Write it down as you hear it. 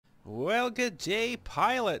Well, good day,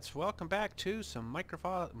 pilots. Welcome back to some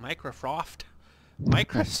Microsoft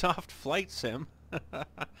Flight Sim.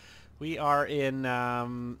 We are in a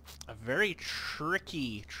very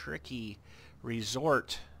tricky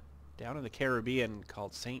resort down in the Caribbean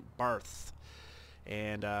called St Barth.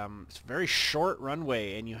 And it's a very short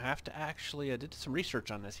runway, and you have to actually, I did some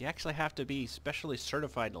research on this, you actually have to be specially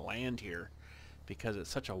certified to land here because it's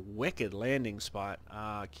such a wicked landing spot.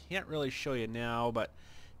 Can't really show you now, but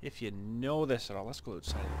if you know this at all, let's go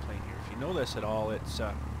outside of the plane here. If you know this at all, it's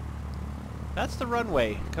that's the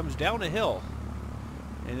runway. It comes down a hill,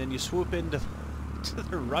 and then you swoop into to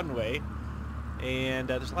the runway, and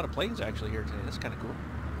there's a lot of planes actually here today. That's kind of cool.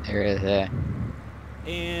 There is, yeah.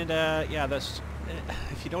 And yeah, that's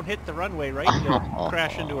if you don't hit the runway right, you'll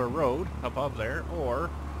crash into a road above there, or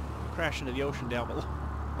crash into the ocean down below.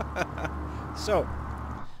 So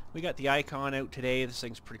we got the icon out today. This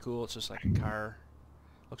thing's pretty cool. It's just like a car.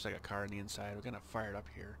 Looks like a car on the inside. We're going to fire it up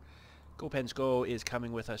here. Go Pens Go is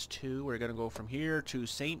coming with us too. We're going to go from here to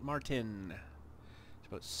St. Martin. It's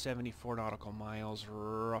about 74 nautical miles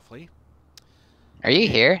roughly. Are you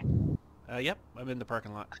here? Yep, I'm in the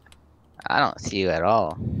parking lot. I don't see you at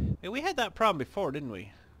all. Hey, we had that problem before, didn't we?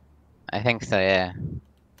 I think so, yeah.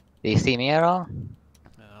 Do you see me at all? Let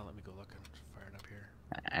me go look and fire it up here.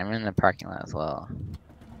 I'm in the parking lot as well.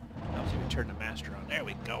 Now, see, we turn the master on. There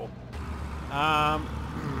we go.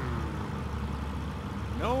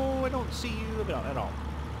 No, I don't see you at all.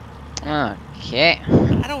 Okay.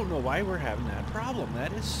 I don't know why we're having that problem.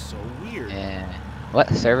 That is so weird. Yeah. What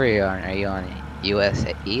server are you on? Are you on US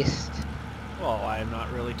East? Well, I'm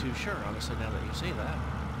not really too sure, honestly, now that you say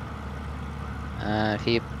that. If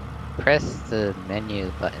you press the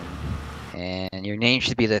menu button, and your name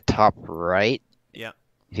should be the top right. Yeah.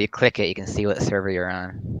 If you click it, you can see what server you're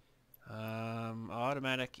on.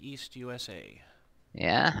 Automatic East USA.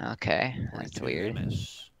 Yeah, okay. That's weird.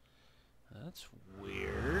 MS. That's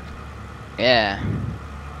weird. Yeah.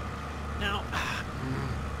 Now,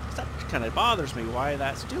 that kind of bothers me why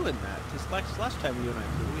that's doing that. Because last time you and I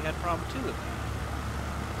flew, we had a problem too with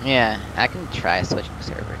that. Yeah, I can try switching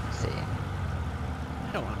server and see.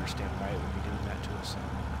 I don't understand why it would be doing that to us.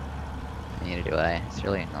 Neither do I. It's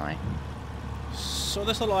really annoying. So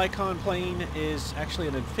this little Icon plane is actually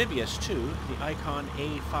an amphibious too, the Icon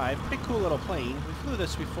A5. Pretty cool little plane. We flew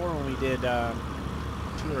this before when we did a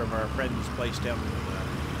tour of our friend's place down in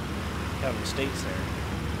the States there.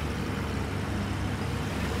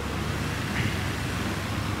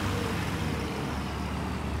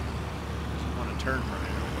 Doesn't want to turn from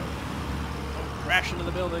it. Don't crash into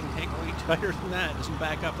the building. Take way tighter than that. Doesn't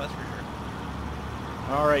back up, that's for sure.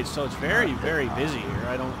 Alright, so it's very busy here.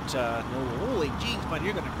 I don't know. Holy jeez, bud,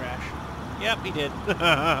 you're going to crash. Yep, he did. What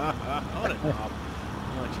a knob.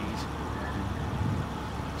 Oh, jeez.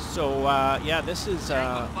 So, yeah, this is,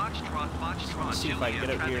 let's see if I can get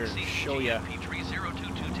out here and show you.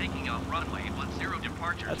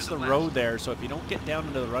 That's the road there, so if you don't get down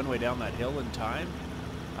into the runway down that hill in time,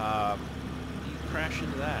 you crash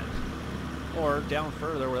into that. Or down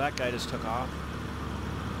further where that guy just took off.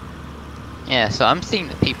 Yeah, so I'm seeing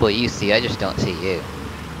the people you see, I just don't see you.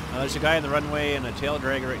 There's a guy in the runway and a tail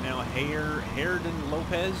dragger right now, Herden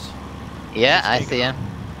Lopez. Yeah, I see him.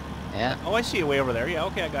 Yeah. Oh, I see you way over there. Yeah,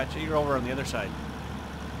 okay, I got you. You're over on the other side.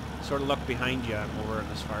 Sort of look behind you. I'm over on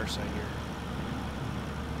this far side here.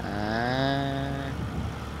 I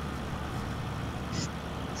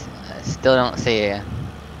still don't see you.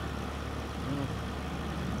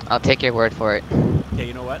 I'll take your word for it. Okay,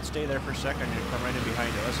 you know what? Stay there for a second. I'm going to come right in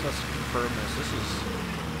behind you. Let's confirm this. This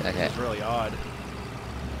is really odd.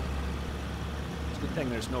 It's a good thing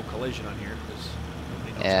there's no collision on here because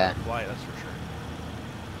nobody knows how to fly, that's for sure.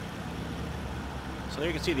 So there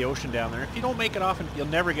you can see the ocean down there. If you don't make it off, you'll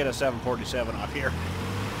never get a 747 off here.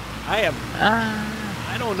 I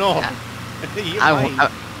don't know.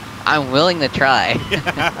 I'm willing to try.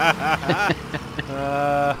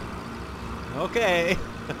 Okay.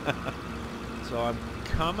 So I'm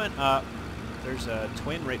coming up. There's a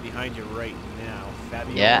twin right behind you right now.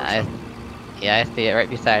 Fabio. Yeah, I see it right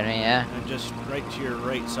beside me. Yeah. I'm just right to your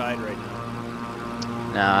right side right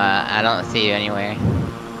now. No, I don't see you anywhere.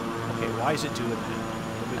 Okay, why is it doing that?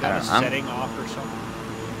 Have we got a setting off or something?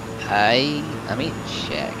 Let me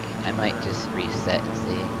check. I might just reset and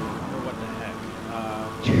see. Or what the heck?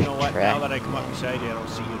 You know what? Now that I come up beside you, I don't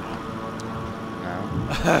see you now.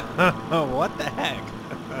 No. What the heck?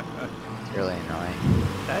 It's really annoying.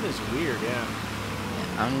 That is weird, yeah.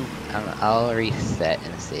 I'll reset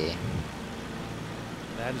and see.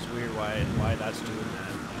 That is weird why that's doing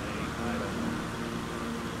that. I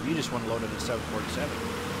don't know. You just want to load in a 747.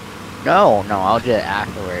 No, no, I'll do it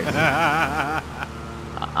afterwards.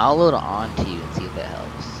 I'll load it onto you and see if that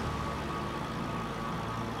helps.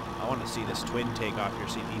 I want to see this twin take off here,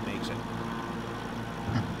 see if he makes it.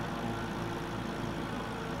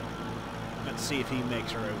 Let's see if he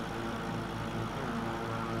makes her out.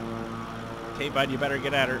 Okay, bud, you better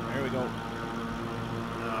get at her. There we go.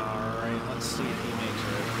 Alright, let's see if he makes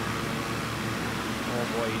her out. Oh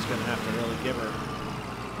boy, he's going to have to really give her.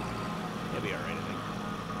 He'll be alright, I think.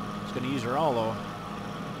 He's going to use her all, though.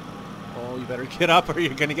 Oh, you better get up or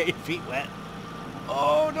you're going to get your feet wet.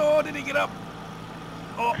 Oh, no, did he get up?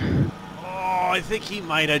 Oh, oh, I think he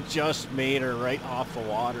might have just made her right off the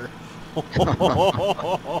water.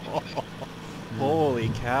 Holy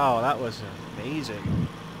cow, that was amazing.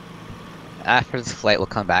 After this flight, we'll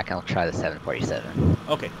come back and we'll try the 747.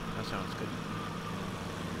 Okay, that sounds good.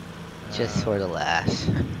 Just for the last.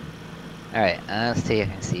 Alright, let's see if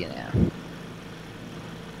I can see you now.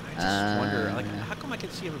 I just wonder, like, how come I can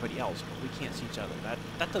see everybody else, but we can't see each other?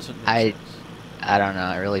 That doesn't make sense. I don't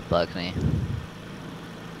know, it really bugs me.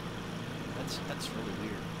 That's really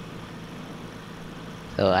weird.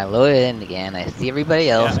 So I loaded in again, I see everybody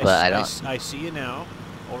else, yeah, but I don't... I see you now,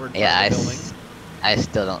 over in front yeah, of the building. I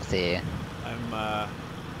still don't see you. I'm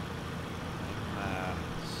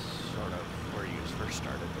sort of where you first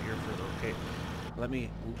started, but you're further. Okay, let me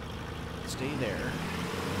stay there.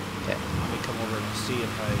 Okay. Let me come over and see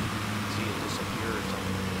if I see it disappear or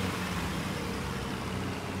something.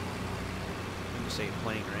 You say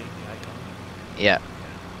plane, right? The icon. Yeah.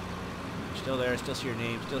 Still there. Still see your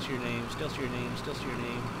name. Still see your name. Still see your name. Still see your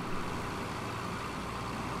name.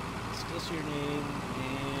 Still see your name.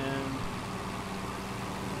 And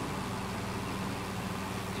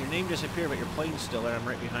your name disappeared, but your plane's still there. I'm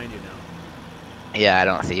right behind you now. Yeah, I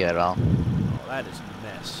don't see you at all. Oh, that is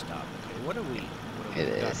messed up. Okay, what do we? It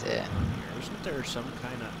is, yeah. Isn't there some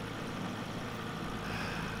kind of?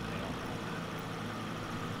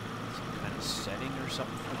 Some kind of setting or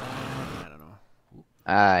something for that? I don't know. Ooh.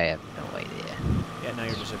 I have no idea. Yeah, now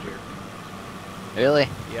you're disappeared. Really?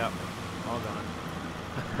 Yep, all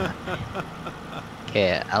gone.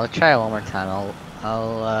 Okay, I'll try it one more time.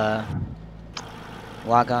 I'll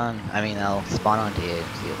log on. I mean, I'll spawn onto you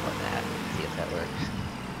and see if that works.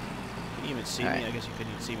 Can you even see me? I guess you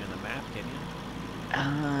couldn't even see me on the map, can you?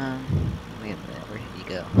 Wait a minute. Where did you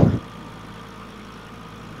go?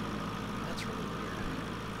 That's really weird.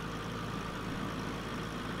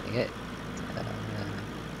 Where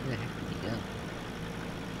the heck did you go?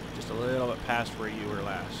 Just a little bit past where you were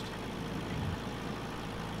last.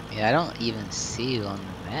 Yeah, I don't even see you on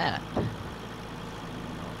the map. Oh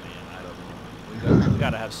man, I don't know. We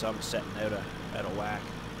gotta have some setting out of whack.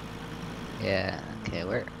 Yeah. Okay.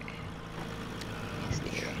 Where? Let me see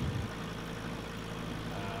here.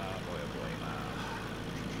 Boy, oh boy.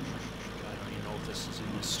 I don't even know if this is in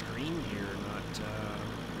the screen here or not.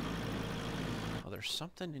 Oh, there's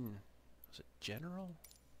something in. Is it general?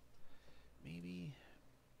 Maybe.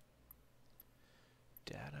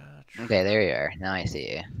 Data. Okay, there you are. Now I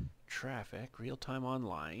see you. Traffic. Real time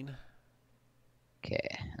online.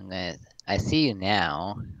 Okay. I see you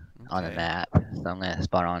now on the Okay. map, so I'm gonna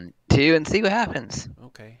spawn on 2 and see what happens.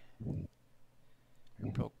 Okay.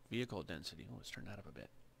 Vehicle density. Oh, let's turn that up a bit.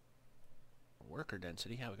 Worker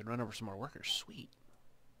density. Yeah, we can run over some more workers. Sweet.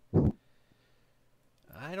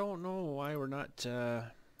 I don't know why we're not,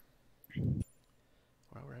 why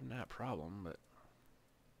we're having that problem, but...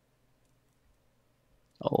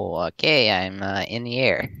 Oh, okay. I'm in the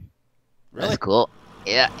air. Really? That's cool.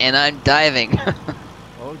 Yeah, and I'm diving.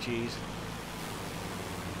 Oh, jeez.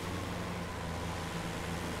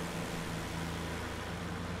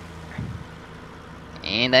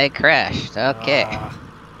 And I crashed. Okay.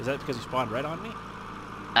 Is that because you spawned right on me?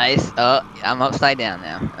 I'm upside down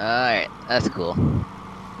now. Alright, that's cool.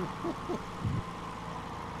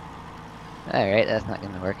 Alright, that's not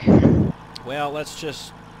gonna work. Well, let's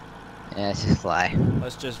just... Yeah, let's just fly.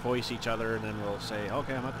 Let's just voice each other, and then we'll say,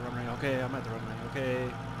 okay, I'm at the runway, okay, I'm at the runway,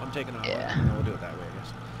 okay, I'm taking off. Yeah. And we'll do it that way, I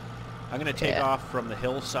guess. I'm going to take Yeah. off from the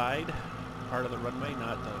hillside part of the runway,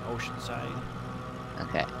 not the ocean side.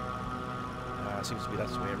 Okay. Seems to be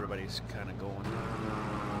that's the way everybody's kind of going.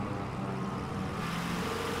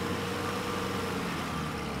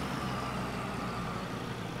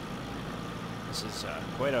 This is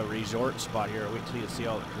quite a resort spot here. Wait till you see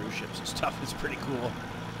all the cruise ships and stuff. It's pretty cool.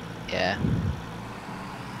 Yeah.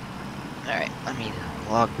 Alright, let me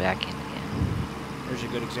log back in again. There's a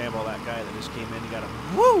good example of that guy that just came in. You got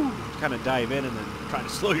to woo, kind of dive in and then try to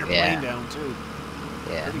slow your plane down too.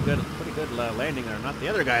 Yeah. Pretty good landing there. Not the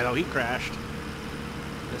other guy though. He crashed.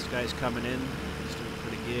 This guy's coming in. He's doing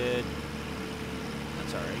pretty good.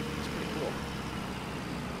 That's all right. He's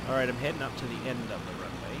Alright, I'm heading up to the end of the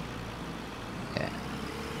runway. Okay.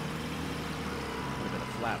 A little bit of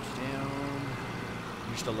flaps down.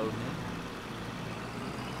 You're still loading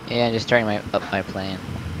in? Yeah, just starting up my plane.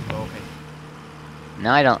 Oh, okay.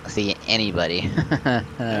 Now I don't see anybody. I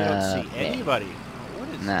don't see Yeah. anybody.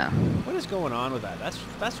 No. What is going on with that?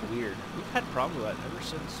 That's weird. We've had problems with that ever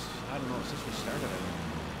since, I don't know, since we started it.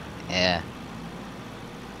 Yeah.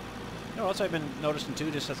 You know what else I've been noticing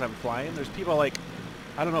too, just as I'm flying? There's people like,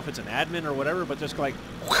 I don't know if it's an admin or whatever, but just like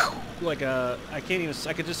a, I can't even,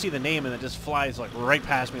 I could just see the name and it just flies like right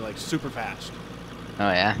past me like super fast.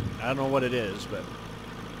 Oh yeah. I don't know what it is, but.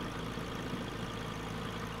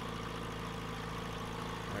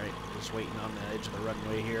 Alright, just waiting on the edge of the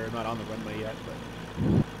runway here. I'm not on the runway yet, but.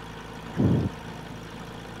 I'm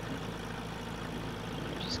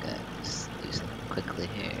just gonna do something quickly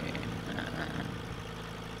here.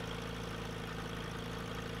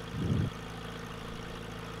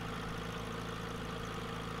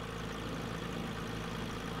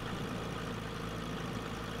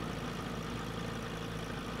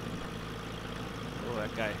 Oh,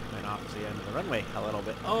 that guy went off the end of the runway a little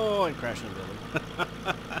bit. Oh, and crashed in the building.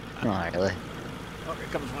 Not really. Oh, here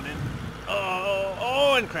comes one in.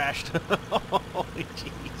 Oh, and crashed. Holy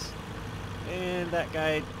jeez. And that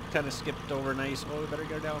guy kind of skipped over nice. Oh, we better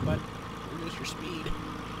go down, bud. Reduce your speed.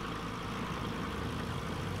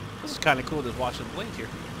 This is kind of cool just watching the planes here.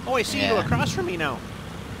 Oh, I see you across from me now.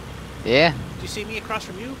 Yeah? Do you see me across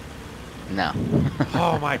from you? No.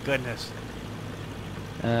 Oh my goodness.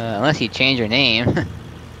 Unless you change your name.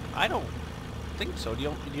 I don't think so. Do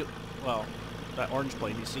you, well, that orange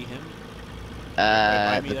plane, do you see him?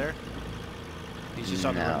 Right by me there? He's just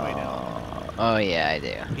on the runway now. Oh yeah, I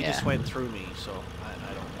do. He just went through me, so I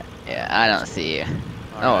don't. Yeah, I don't see you. All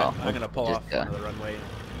oh right, well. I'm gonna pull off go. onto the runway and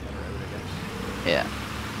head around, I guess. Yeah.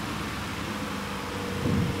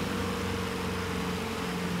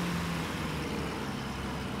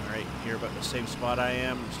 All right, you're about the same spot I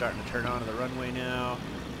am. I'm starting to turn onto the runway now.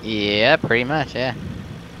 Yeah, pretty much. Yeah.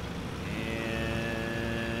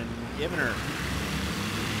 And giving her.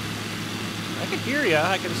 I can hear you.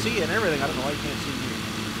 I can see you and everything. I don't know why you can't see me.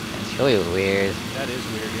 It's really weird. That is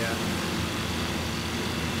weird, yeah.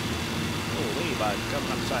 Holy, bud,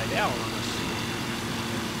 coming upside down on us.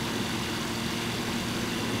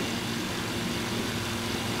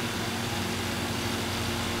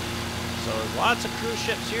 So there's lots of cruise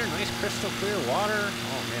ships here. Nice crystal clear water.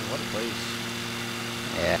 Oh man, what a place.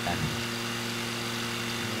 Yeah.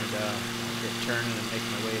 And get turning and make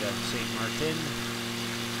my way to St. Martin.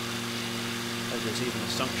 Like there's even a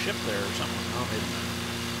sunk ship there or something. Oh, maybe not.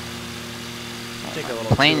 Take a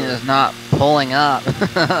little Plane tour. is not pulling up.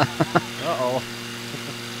 Uh-oh.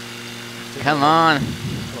 Come on. A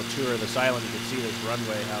little tour of this island. You can see this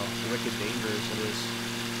runway, how wicked dangerous it is.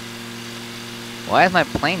 Why is my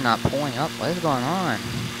plane not pulling up? What is going on?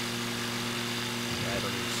 Yeah, I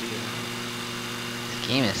don't even see it. This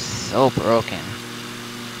game is so broken.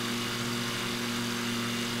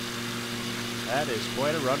 That is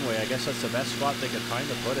quite a runway. I guess that's the best spot they could find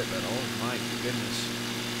to put it, but oh my goodness.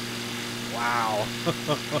 Wow.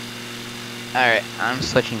 Alright, I'm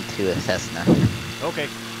switching to a Cessna. Okay.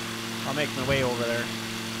 I'll make my way over there.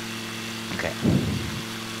 Okay.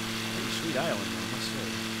 Pretty sweet island, I must say.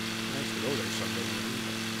 Nice to go there someday.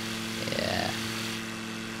 Yeah.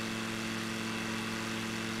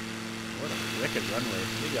 What a wicked runway.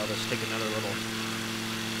 Maybe I'll just take another little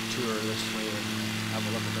tour this way and have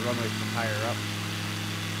a look at the runway from higher up.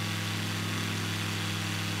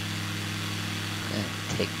 I'm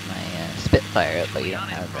gonna take my Spitfire up, but you don't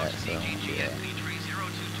have that, so I'll do that.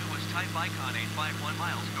 Icon 851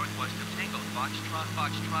 miles northwest of Tango, Foxtrot,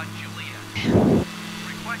 Juliet.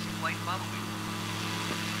 Request flight following.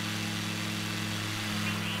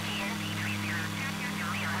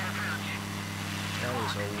 That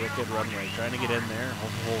is a wicked runway. Trying to get in there.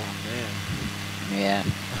 Oh man. Yeah.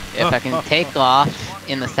 If I can take off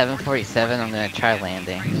in the 747, I'm gonna try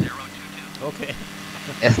landing. Okay.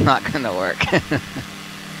 It's not gonna work.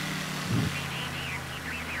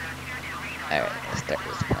 Alright, let's start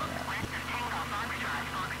this plane up.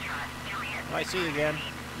 Oh, I see you again.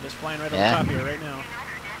 I'm just flying right on Yeah? top of you right now.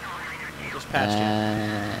 I just passed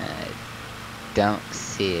you. Don't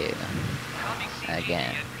see you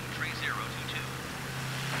again.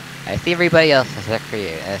 I see everybody else except for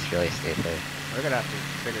you. That's really stupid. We're gonna have to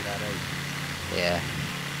figure that out. Yeah.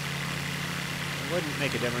 It wouldn't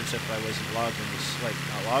make a difference if I wasn't logged into, like,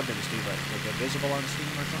 not logged into Steam, but like invisible on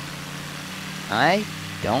Steam or something. I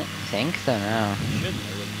don't think so, no. Shouldn't,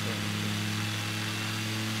 I wouldn't think.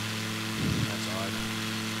 That's odd.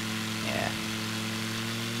 Yeah.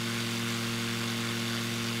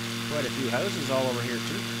 Quite a few houses all over here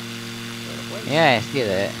too. Quite a place. Yeah, I see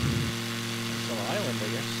that. Nice little island, I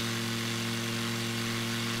guess.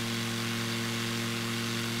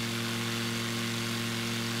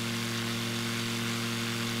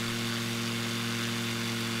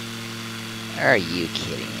 Are you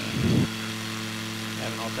kidding me?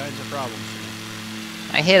 Having all kinds of problems.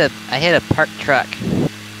 I hit a parked truck. And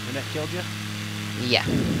that killed you? Yeah.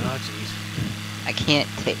 Oh, jeez. I can't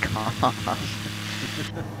take off.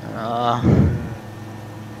 Oh,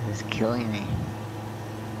 it's killing me.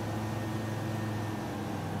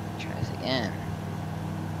 Try this again.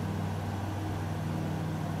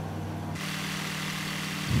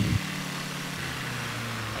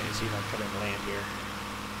 I can see if I can come in land here.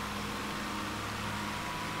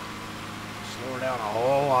 Slow her down a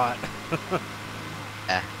whole lot.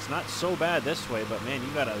 It's not so bad this way, but man, you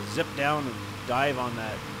gotta zip down and dive on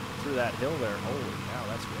that through that hill there. Holy cow,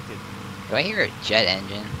 that's wicked. Do I hear a jet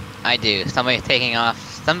engine? I do. Somebody's taking off.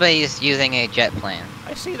 Somebody's using a jet plane.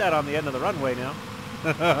 I see that on the end of the runway now.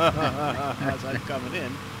 As I'm coming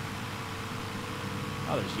in.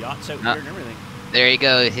 Oh, there's yachts out here and everything. There he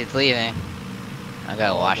goes. He's leaving. I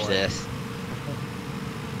gotta watch boy. this.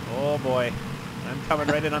 Oh boy. I'm coming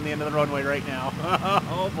right in on the end of the runway right now.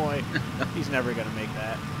 Oh boy. He's never gonna make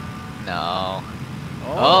that. No.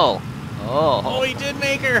 Oh. Oh. Oh, he did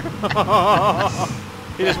make her.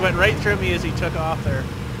 He just went right through me as he took off there.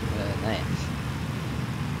 Nice.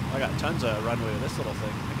 I got tons of runway with this little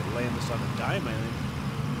thing. I could land this on a dime, I think.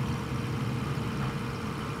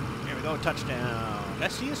 Here we go, touchdown. I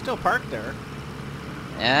see you still parked there.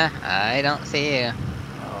 Yeah, I don't see you.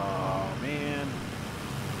 Oh, man.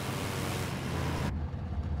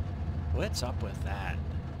 What's up with that?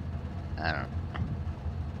 I don't know.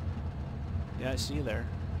 Yeah, I see you there.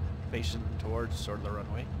 Facing towards sort of the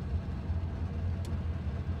runway.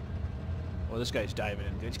 Well, this guy's diving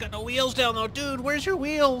in good. He's got no wheels down though. Dude, where's your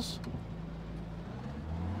wheels?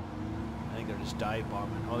 I think they're just dive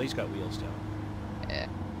bombing. Oh, he's got wheels down. Yeah.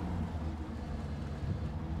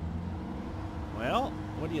 Well,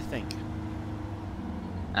 what do you think?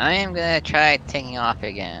 I am gonna try taking off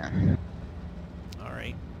again.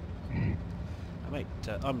 Alright. I might,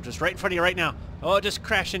 I'm just right in front of you right now. Oh, it just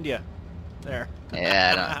crashed into you. There.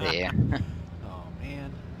 Yeah, I don't see you. Oh,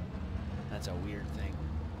 man. That's a weird thing.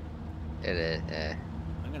 It is,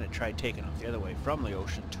 I'm going to try taking off the other way from the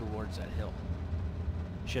ocean towards that hill.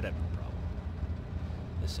 Should have no problem.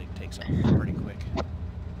 This thing takes off pretty quick.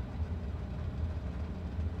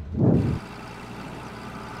 Going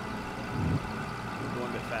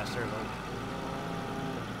a bit faster, though.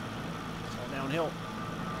 It's all downhill.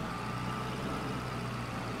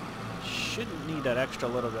 Shouldn't need that extra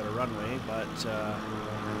little bit of runway, but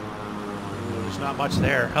there's not much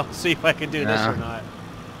there. I'll see if I can do this or not.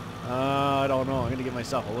 I don't know. I'm going to give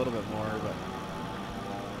myself a little bit more, but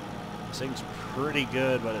this thing's pretty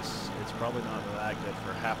good, but it's probably not that good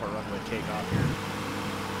for half a runway takeoff here.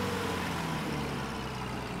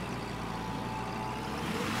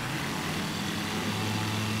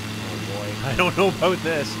 Oh boy, I don't know about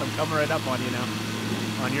this. I'm coming right up on you now.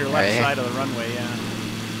 On your left side of the runway, yeah.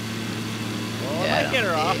 Oh, yeah, might get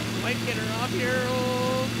her off. Might get her off here.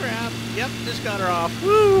 Oh, crap. Yep, just got her off.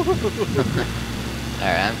 Woo!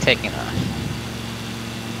 Alright, I'm taking off.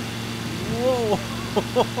 Whoa!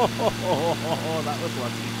 That was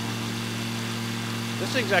lucky. This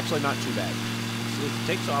thing's actually not too bad. It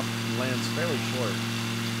takes off and lands fairly short.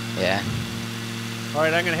 Yeah.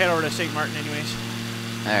 Alright, I'm going to head over to St. Martin anyways.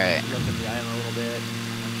 Alright. Look at the island a little bit.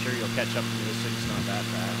 I'm sure you'll catch up to me. This thing's not that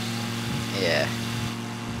fast. Yeah.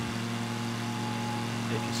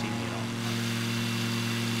 If you see me at all.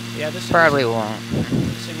 Yeah, this Probably won't.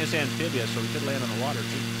 This thing is amphibious, so we could land on the water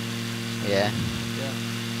too. Yeah. Yeah.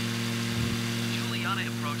 Juliana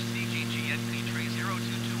approached CGG at P3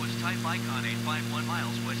 022 was type icon 851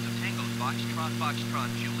 miles west of Tango,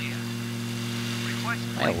 Foxtrot, Juliet. Request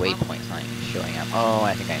My waypoint's not even showing up. Oh,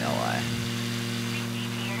 I think I know why.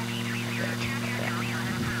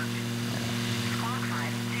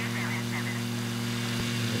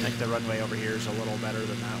 I think the runway over here is a little better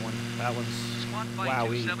than that one. That one's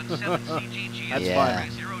wowie. That's yeah. fun.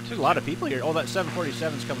 There's a lot of people here. Oh, that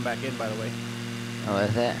 747's coming back in, by the way. Oh,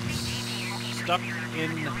 is it? Stuck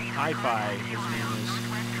in Hi-Fi, his name is.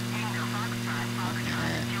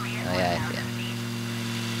 Oh yeah, I see it.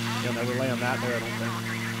 You'll never land that there, I don't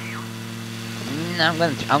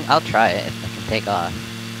think. I'll try it if I can take off.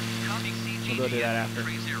 We'll go do that after.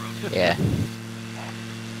 Yeah.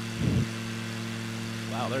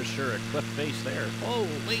 Wow, there's sure a cliff face there.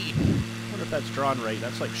 Holy! I wonder if that's drawn right.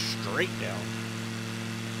 That's like straight down.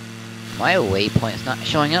 My waypoint's not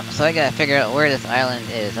showing up, so I gotta figure out where this island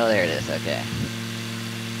is. Oh, there it is. Okay.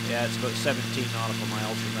 Yeah, it's about 17 nautical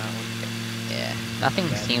miles from that one. Yeah. Nothing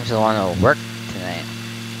seems to want to work tonight.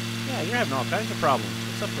 Yeah, you're having all kinds of problems.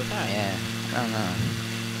 What's up with that? Yeah. I don't know.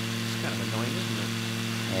 It's kind of annoying, isn't it?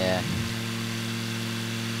 Yeah.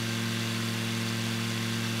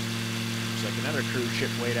 Looks like another cruise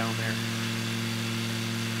ship way down there.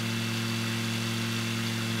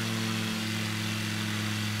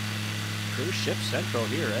 Cruise ship central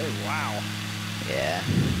here, eh? Wow. Yeah.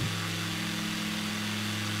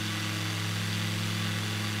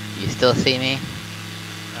 You still see me?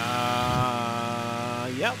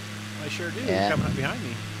 Yep. I sure do. Yeah. You're coming up behind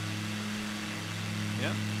me.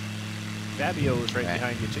 Yep. Fabio is right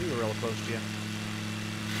behind you too, real close to you.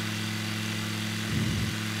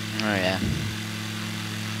 Oh, yeah.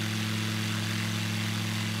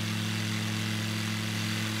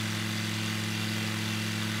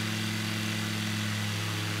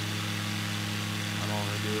 I'm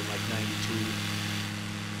only doing like 92.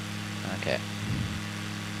 Okay.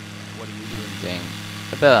 What are you doing? Doing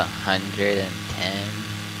about 110.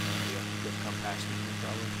 You'll come past me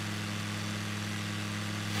probably.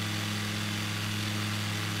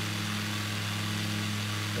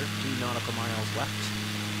 13 nautical miles left.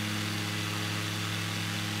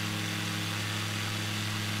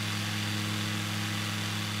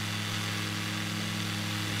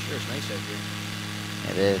 Sure, it's nice out here.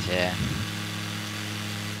 It is, yeah.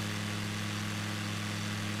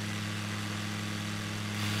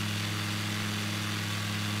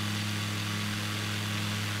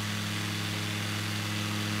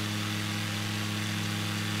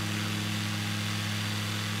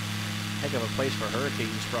 Heck of a place for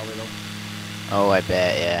hurricanes, probably though. Oh, I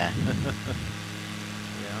bet, yeah.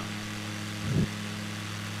 Yeah.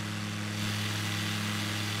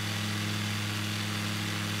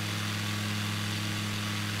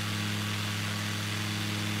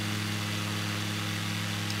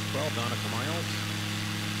 Nautical miles.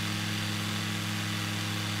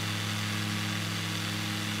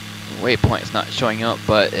 Waypoint's not showing up,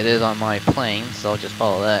 but it is on my plane, so I'll just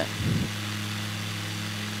follow that.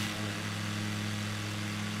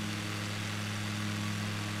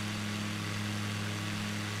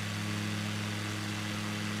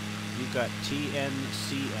 You've got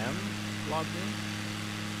TNCM logged in?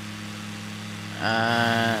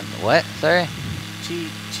 What? Sorry?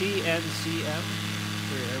 TNCM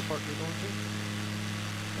for your airport you're going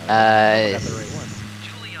to? I got the right one.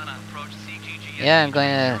 Juliana, approach CGG. Yeah, I'm going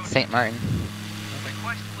to St. Martin.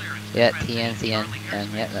 Request clearance. Yeah, TNCN,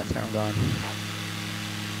 and yeah, that's where I'm going.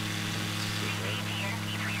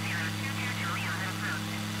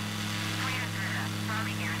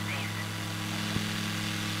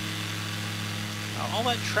 All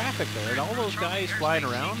that traffic there, and all those guys flying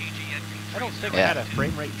around, I don't think I had a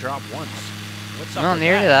frame rate drop once. What's up No, with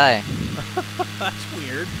neither that? did I. That's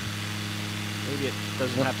weird. Maybe it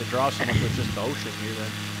doesn't have to draw so much with just the ocean here then.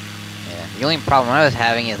 Yeah, the only problem I was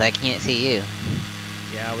having is I can't see you.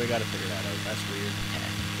 Yeah, we gotta figure that out. That's weird. Yeah.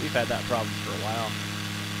 We've had that problem for a while.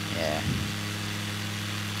 Yeah.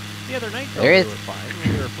 The other night though, There we is- were fine.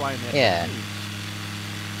 We were flying the Yeah. F-15s.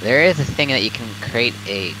 There is a thing that you can create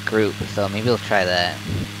a group, so maybe we'll try that.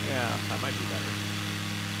 Yeah, that might be better.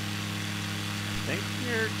 I think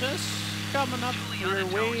you're just coming up. You're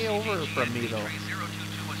way over from me though.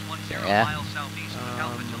 Yeah.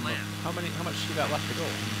 How much you got left to go?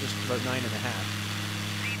 Just about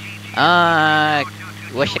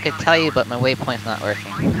 9.5. Wish I could tell you, but my waypoint's not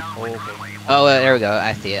working. Oh, okay. Oh, there we go.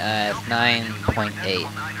 I see it. It's 9.8. Okay.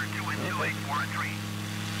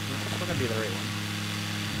 That's gonna be the right one.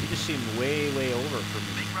 You just seem way over from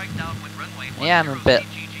me. Yeah, I'm a bit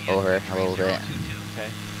over a little bit. Okay.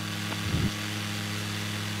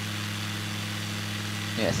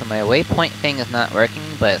 Yeah, so my waypoint thing is not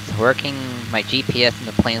working, but it's working. My GPS in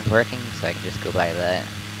the plane's working, so I can just go by that.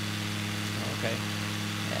 Okay.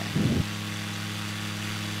 Yeah.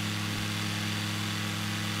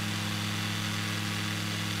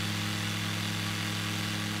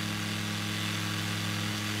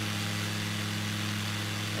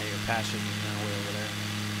 Yeah, you're passing me now way over there.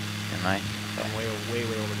 Am I? I'm way over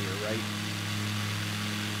to your right.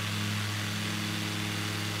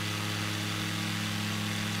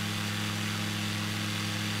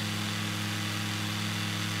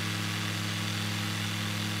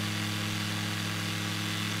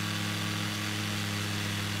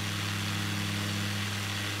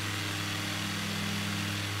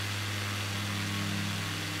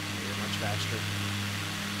 You're much faster.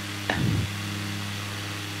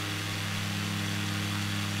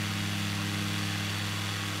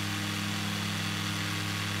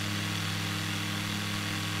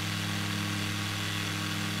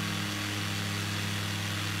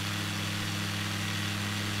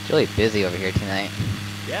 really busy over here tonight.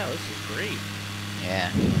 Yeah, this is great.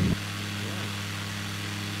 Yeah.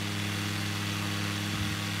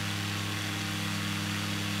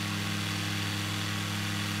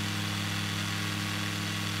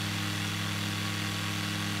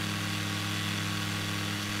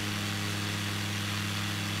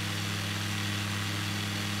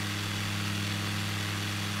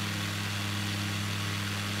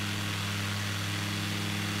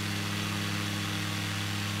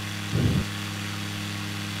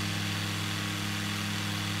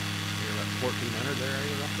 You're about 1,400 there, are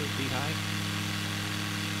you, roughly feet high?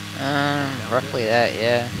 Roughly that,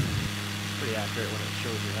 yeah. It's pretty accurate when it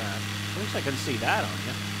shows you that. At least I can see that on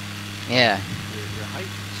you. Yeah. Your height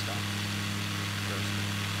and stuff.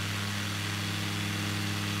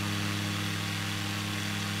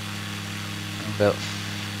 I'm about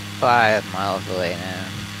 5 miles away now.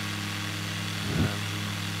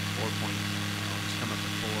 4 point. Oh, it's come up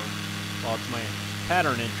to 4. Well, it's my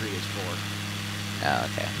pattern entry is 4.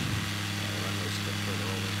 Oh, okay. Yeah, the runway's a bit further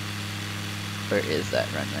over. Where is that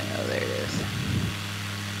runway? Oh, there it is.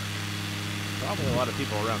 Probably a lot of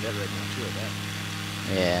people around it right now too, I bet.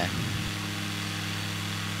 Yeah.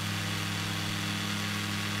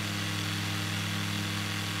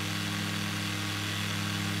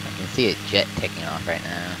 I can see a jet taking off right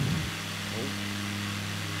now.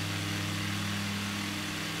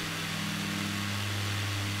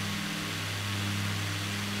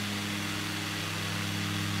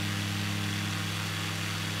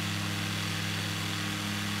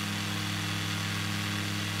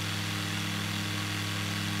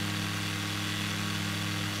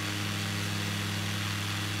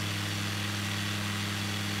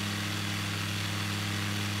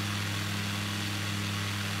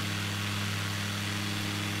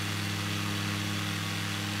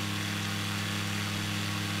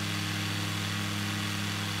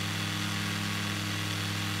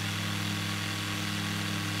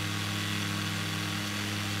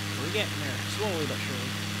 We're getting there, slowly but surely.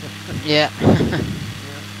 Yeah. Yeah.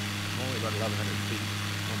 I'm only about 1,100 feet,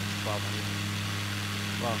 almost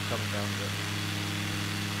 1,200. Well, coming down a bit.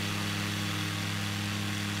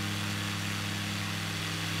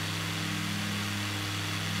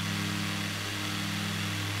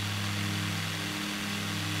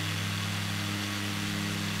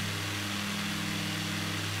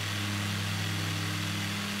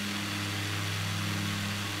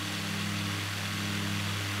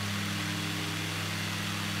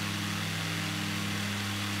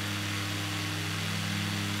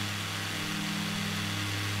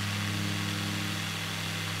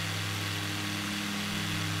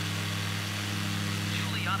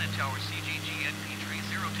 Juliana Tower CGGNP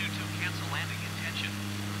 3022 cancel landing intention.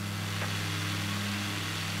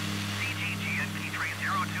 CGGNP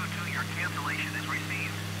 3022, your cancellation is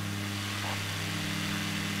received.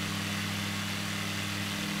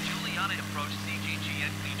 Juliana approach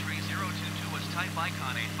CGGNP 3022 as type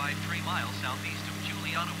icon 853 miles southeast of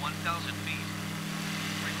Juliana 1,000 feet.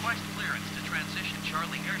 Request clearance to transition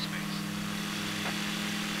Charlie airspace.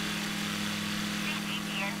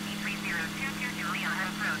 CGGNP 3022 Juliana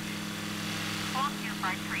approach. Hold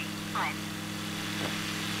 253, flight.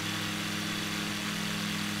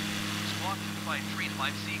 Squawk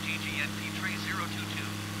 2535 CGGNP 3022.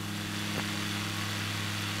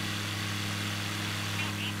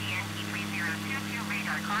 CGGNP 3022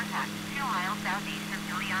 radar contact 2 miles southeast of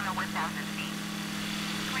Juliana 1,000 feet.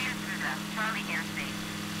 Clear through the Charlie airspace.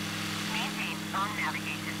 Maintain phone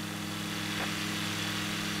navigation.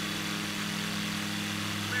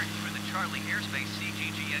 Cleared through the Charlie airspace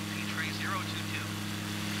CGGNP 3022.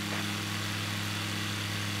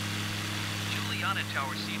 Juliana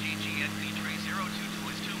Tower CGGNP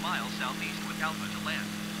 3022 is 2 miles southeast with Alpha to land.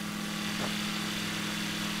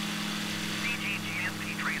 CGGNP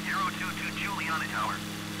 3022 Juliana Tower.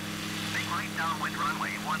 Make right downwind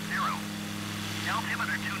runway 10.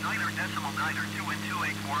 Altimeter 29er decimal 9er 2 and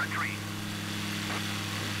 28 for a tree.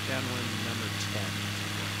 Downwind number 10.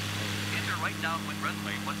 Enter right downwind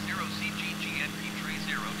runway 10 CGGNP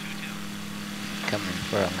 3022. Coming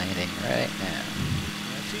for a landing right now.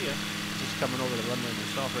 Yeah, I see ya. Just coming over the runway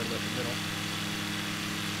myself right about the middle.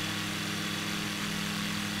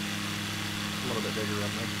 A little bit bigger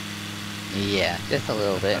runway. Yeah, just a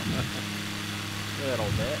little bit.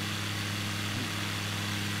 Little bit.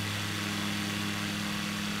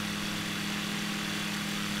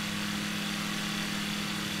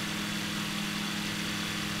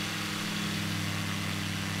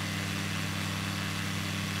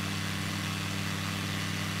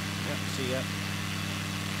 Yep, see ya.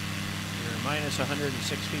 You're minus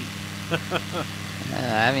 106 feet. I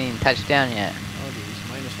haven't even touched down yet. Oh geez,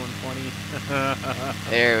 minus 120.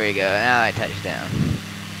 There we go. Now I touch down.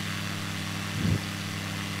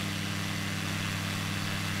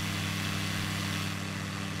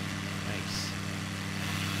 Nice.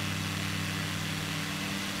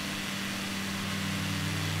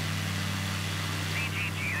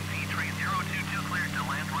 CGGNP train 022 cleared to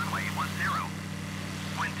land runway 10.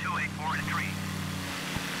 Wind 284 to 3.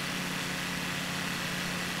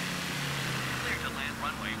 Cleared to land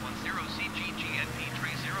runway 10 CGGNP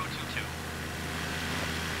train 022.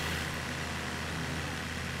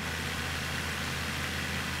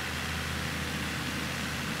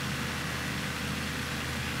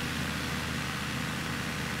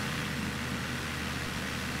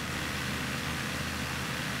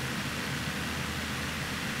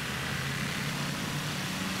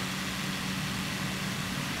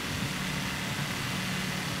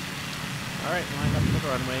 Alright, line up for the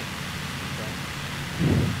runway.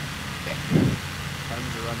 Okay.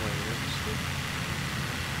 Tons of runway here. This is good.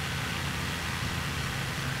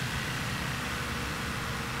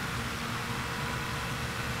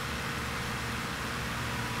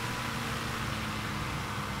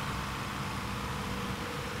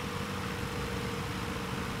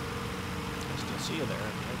 I still see you there at the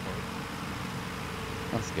airport.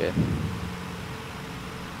 That's good.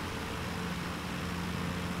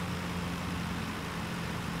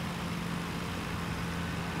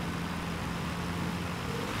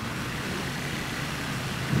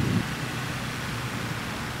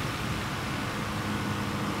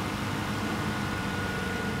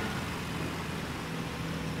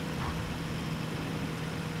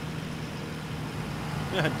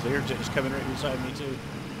 Clearjet is coming right beside me too.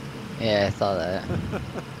 Yeah, I saw that.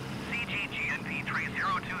 CGGNP train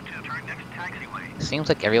 022 turn next taxiway. Seems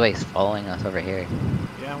like everybody's following us over here.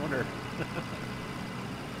 Yeah, I wonder.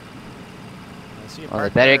 I see a Well,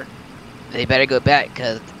 park there. they better go back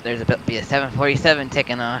because there's about to be a 747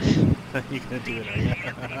 taking off. You gonna do it, are you?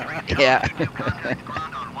 Yeah.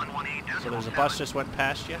 So there's a bus just went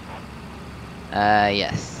past you?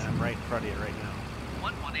 Yes. I'm right in front of you right now.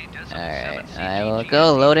 Alright, I will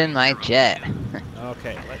go load in my jet.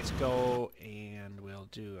 Okay, let's go and we'll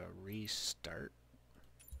do a restart.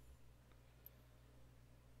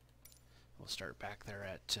 We'll start back there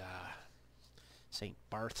at St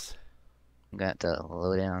Barth. Got to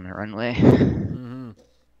load in on the runway. Mm-hmm.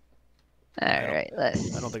 Alright,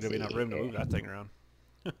 let's I don't think there'll be enough room to move that thing around.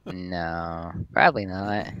 No, probably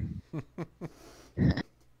not.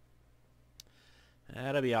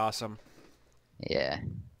 That'd be awesome. Yeah.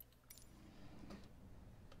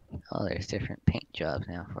 Oh, there's different paint jobs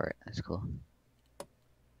now for it. That's cool.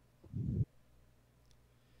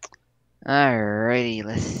 Alrighty,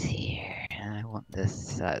 let's see here. I want this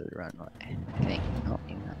side of the runway. I think.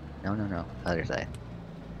 Oh, no. Other side.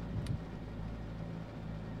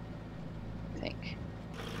 I think.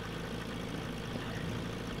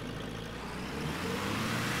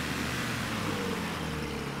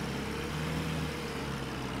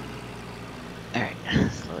 Alright,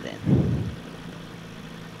 let's load in.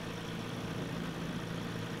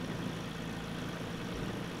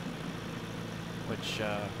 Which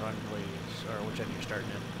runways, or which end you're starting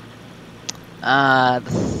in?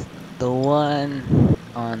 The one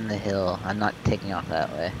on the hill. I'm not taking off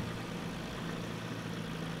that way.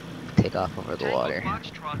 Take off over the water. Oh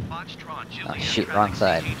shoot, wrong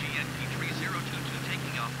side.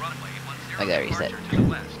 I gotta reset.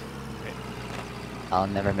 Okay. I'll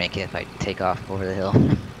never make it if I take off over the hill.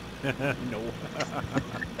 No. No,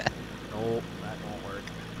 that won't work.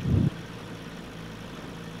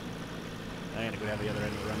 I'm gonna go down the other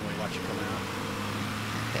end of the runway, watch you come out.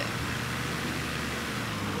 Okay.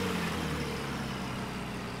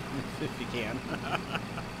 If you can.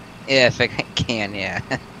 Yeah, if I can, yeah.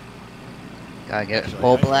 Gotta get Actually,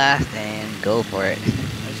 full blast and go for it. I'm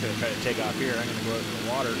just gonna try to take off here. I'm gonna go out to the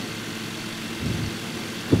water.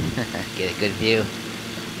 Get a good view.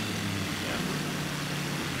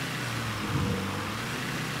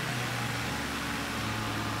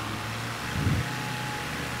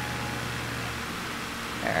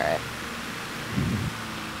 Alright.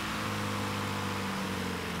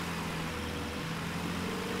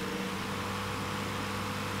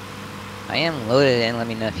 I am loaded in, let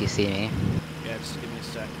me know if you see me. Yeah, just give me a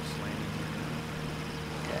sec. Just landing.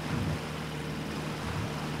 Okay.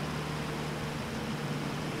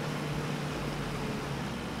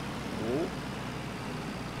 Oh.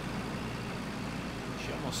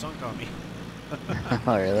 She almost sunk on me.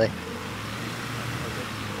 Oh, really?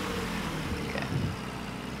 Okay.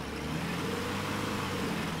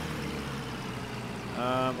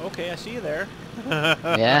 Okay, I see you there.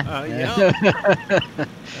 Yeah. Yep.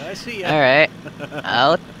 I see you. All right.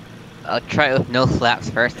 I'll try it with no flaps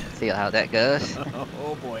first and see how that goes.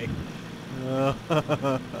 Oh boy.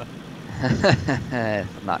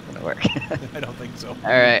 It's not gonna work. I don't think so. All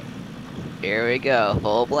right. Here we go.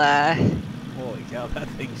 Full blast. Holy cow, that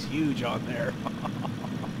thing's huge on there.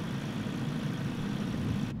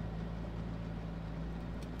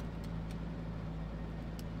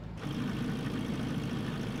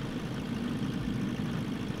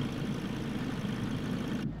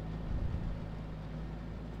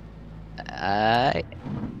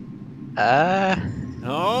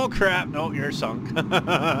 Oh crap! No, you're sunk.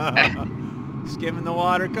 Skimming the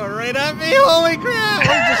water, go right at me! Holy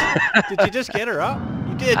crap! Did you just get her up?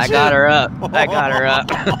 You did. I too. got her up. I got her up.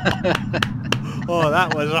 Oh,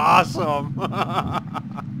 that was awesome!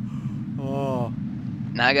 Oh.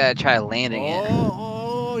 Now I gotta try landing it.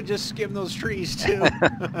 Oh, just skim those trees too.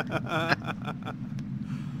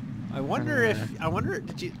 I wonder,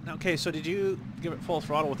 did you, okay, so did you give it full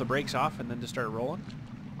throttle with the brakes off and then just start rolling?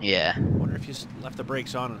 Yeah. I wonder if you left the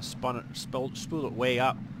brakes on and spooled it way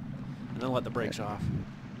up and then let the brakes off.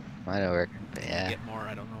 Might have worked, but yeah. Get more,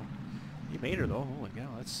 I don't know. You made her though, holy cow,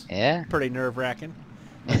 that's pretty nerve-wracking.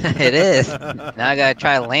 It is. Now I gotta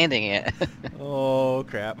try landing it. Oh,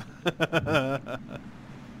 crap.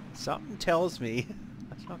 Something tells me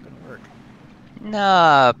that's not gonna work.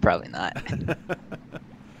 No, probably not.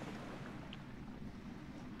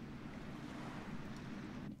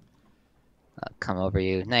 I'll come over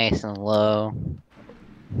you nice and low.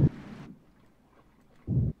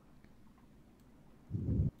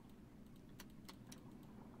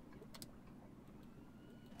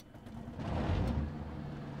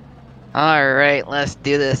 Alright, let's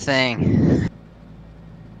do this thing.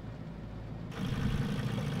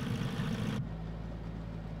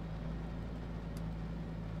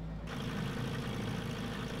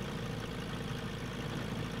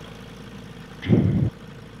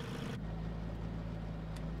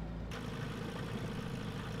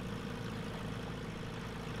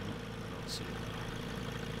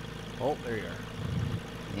 Oh, there you are.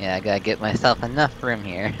 Yeah, I gotta get myself enough room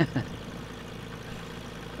here.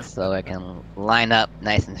 So I can line up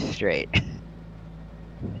nice and straight.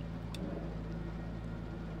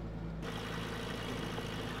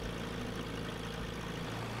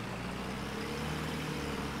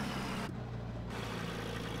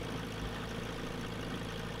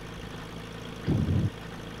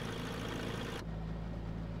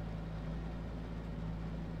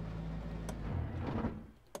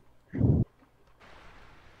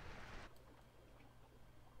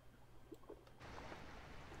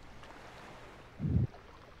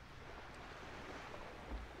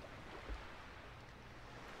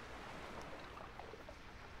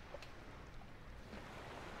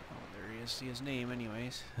 See his name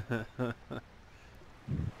anyways.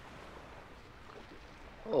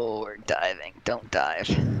 Oh, we're diving. Don't dive.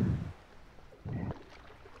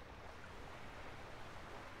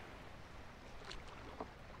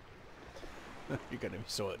 You're gonna be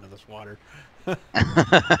so into this water.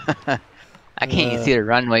 I can't even see the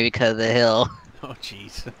runway because of the hill. Oh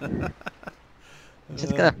jeez. I'm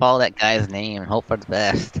just gonna follow that guy's name and hope for the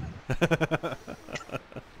best.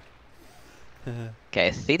 Okay,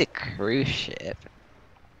 I see the cruise ship.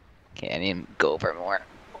 Okay, I need to go over more.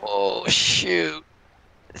 Oh shoot!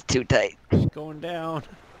 It's too tight. It's going down.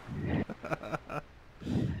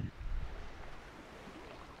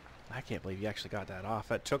 I can't believe you actually got that off.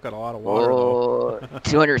 That took out a lot of water though.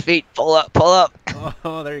 200 feet. Pull up, pull up.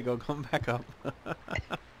 Oh, there you go. Come back up.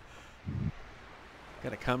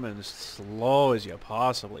 Gotta come in as slow as you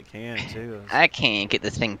possibly can too. I can't get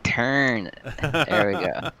this thing turned. There we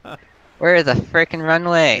go. Where is the frickin'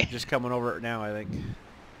 runway? Just coming over it now, I think.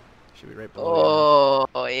 Should be right below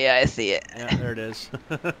Oh, yeah, I see it. Yeah, there it is.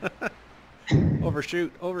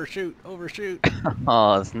 Overshoot, overshoot, overshoot.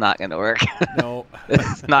 Oh, it's not gonna work. No.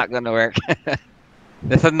 It's not gonna work.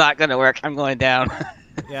 This is not gonna work. I'm going down.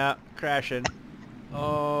 Yeah, crashing.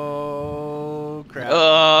 Oh, crap.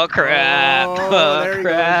 Oh, crap. Oh, there he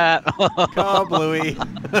crap. Oh, Bluey.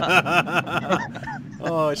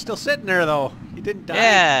 Oh, it's still sitting there, though. You didn't die.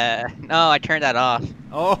 Yeah. No, I turned that off.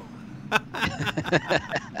 Oh.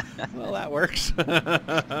 Well, that works. Oh,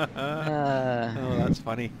 that's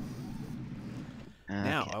funny. Okay.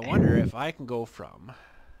 Now, I wonder if I can go from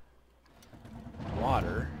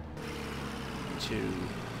water to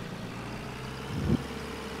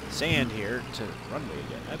sand here to runway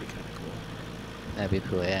again. That'd be kind of cool. That'd be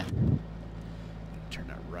cool, yeah. Turn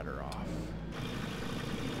that rudder off.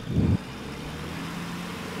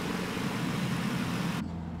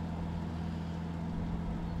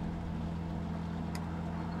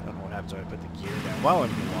 happens when I put the gear down while I'm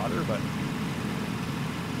in water, but...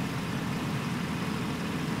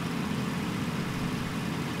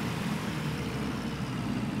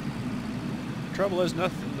 Trouble is,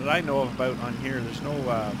 nothing that I know of about on here. There's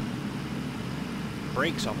no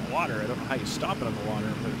brakes on the water. I don't know how you stop it on the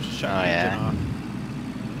water, but it's just shut the engine off.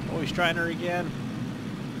 Oh, he's trying her again.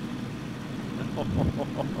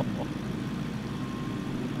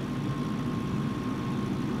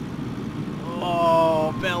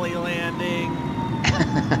 Oh, belly landing.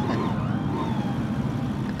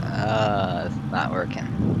 It's not working.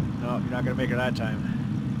 No, you're not going to make her that time.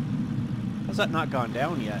 How's that not gone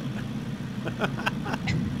down yet?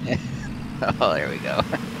 Oh, there we go.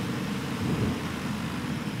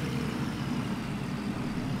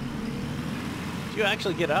 Did you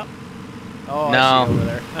actually get up? Oh, no. I see over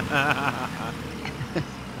there.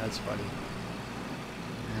 That's funny.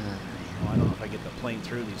 Oh, I don't know if I get the plane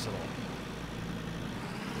through these little...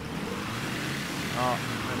 Oh,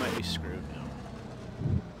 I might be screwed now.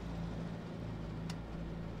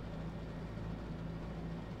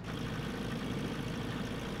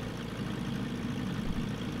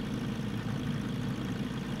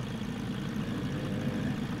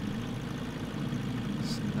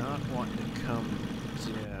 It's not wanting to come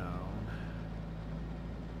down.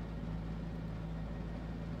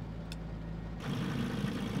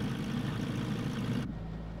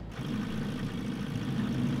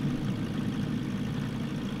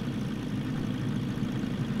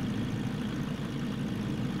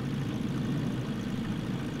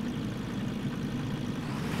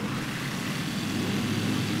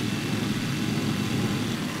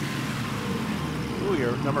 Ooh,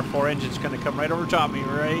 your number 4 engine's gonna come right over top of me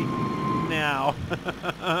right now.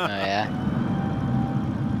 Oh, yeah?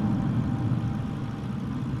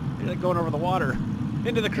 You're like going over the water.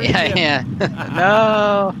 Into the cruise ship. Yeah, yeah.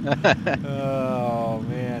 No! Oh,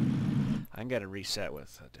 man. I'm gonna reset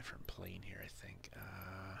with a different plane here, I think.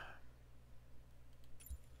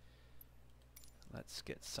 Let's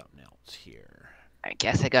get something else here. I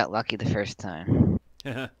guess I got lucky the first time.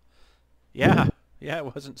 Yeah, it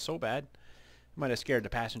wasn't so bad. Might have scared the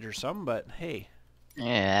passengers some, but hey.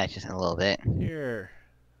 Yeah, just a little bit. Here.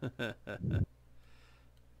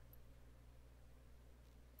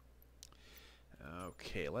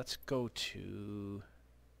 Okay, let's go to...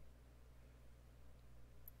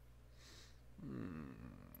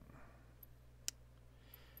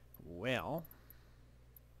 Well...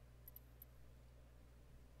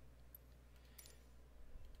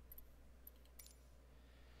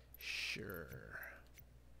 Sure.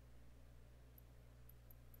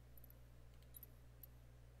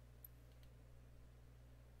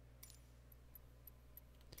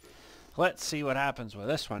 Let's see what happens with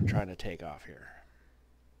this one trying to take off here.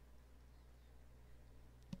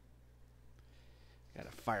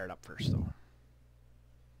 Gotta fire it up first, though.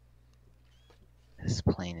 This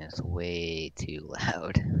plane is way too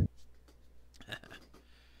loud.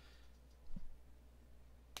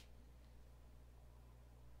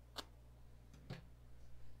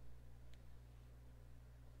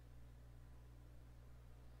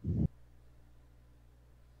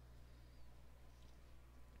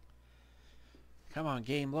 Come on,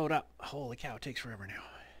 game, load up. Holy cow, it takes forever now.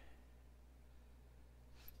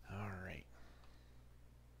 Alright.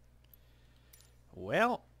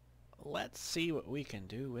 Well, let's see what we can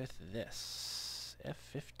do with this.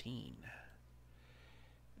 F-15.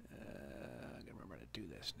 I gotta remember to do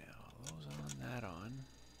this now. Those on, that on.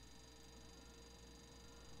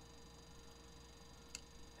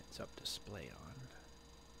 It's up display on.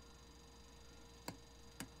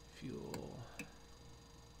 Fuel.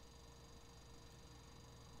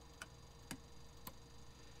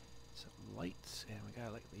 Lights, and we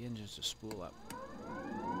gotta like the engines to spool up.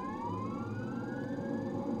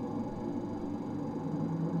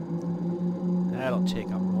 That'll take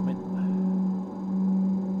a moment.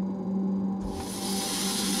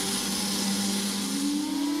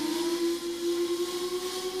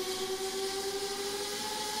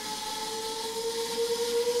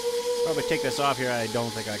 Probably take this off here. I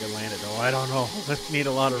don't think I can land it though. I don't know. I need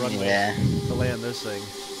a lot of runway to land this thing.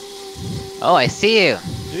 Oh, I see you.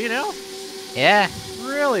 Do you now? Yeah.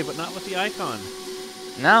 Really, but not with the icon.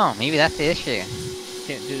 No, maybe that's the issue.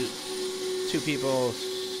 Can't do two people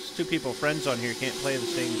friends on here can't play the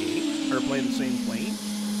same game or play the same plane.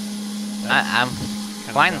 I'm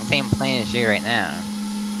flying the same plane as you right now.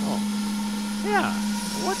 Oh, yeah.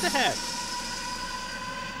 What the heck?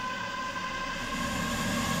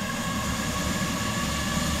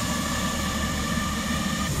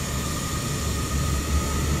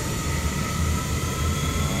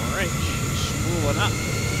 All right, she's spooling up.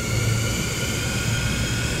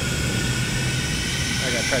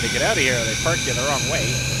 gotta try to get out of here. They parked you the wrong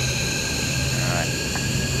way. Alright.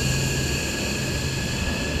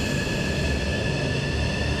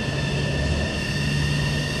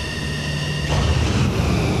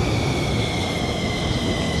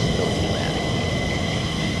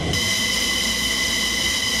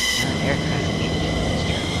 Aircraft engines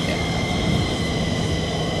turned down.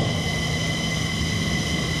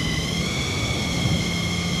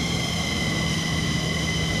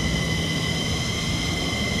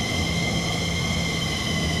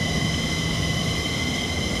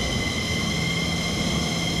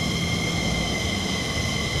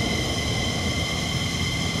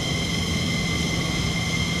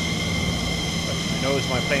 My nose,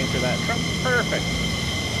 my plane through that trunk. Perfect.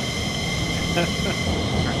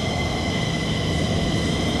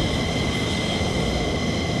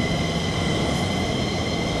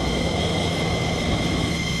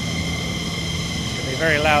 It's gonna be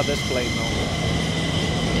very loud, this plane, though.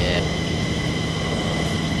 Yeah.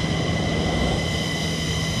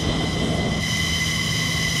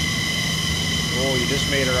 Oh, you just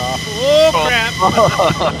made her off. Oh, crap!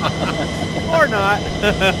 Or not. Or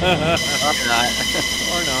not.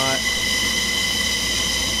 Or not.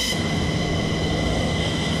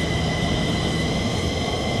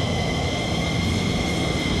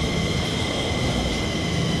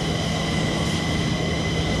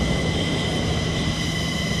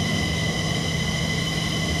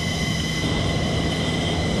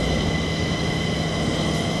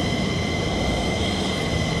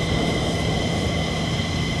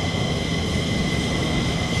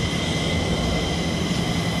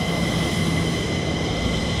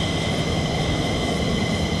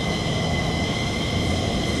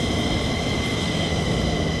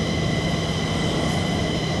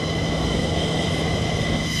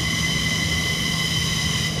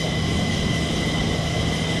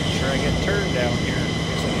 Sure I get turned down here.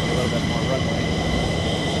 Guess I need a little bit more runway.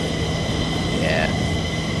 Yeah.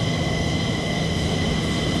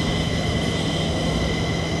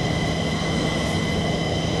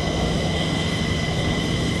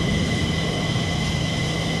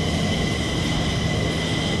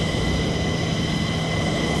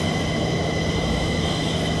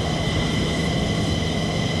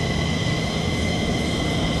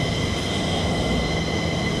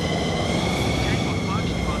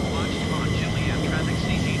 Foxtrot, Juliet, traffic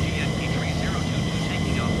CGGNP 3022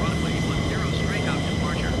 taking off runway 10 straight out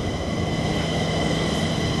departure.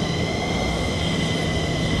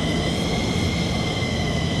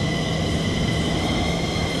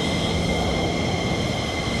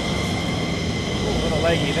 Ooh, a little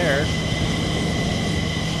leggy there.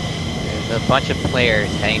 There's a bunch of players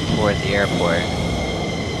heading towards the airport.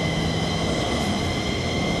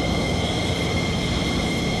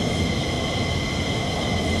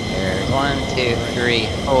 There's 1, 2, 3,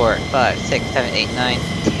 4, 5, 6, 7, 8, 9,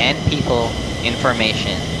 10 people in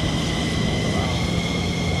formation.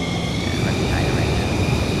 Yeah, we're behind it right now.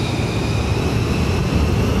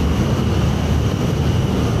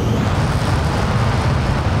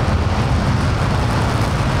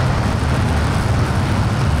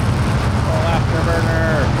 Full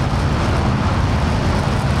afterburner.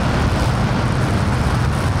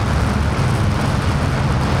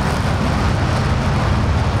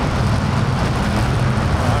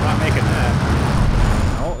 Oh, I'm not making that.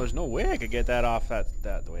 No, there's no way I could get that off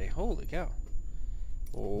that way. Holy cow.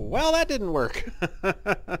 Well, that didn't work.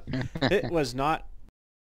 It was not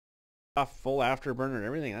off full afterburner and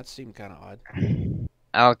everything. That seemed kind of odd.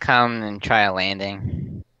 I'll come and try a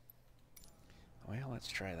landing. Well, let's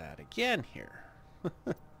try that again here.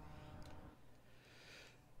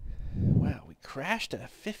 Wow, we crashed a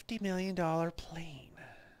 $50 million plane.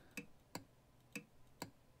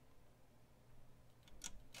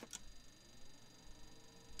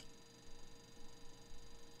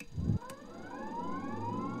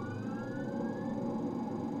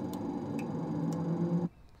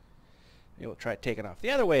 Maybe we'll try taking off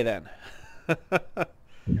the other way then.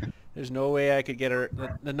 There's no way I could get her.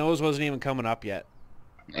 The nose wasn't even coming up yet.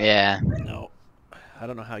 Yeah. No. I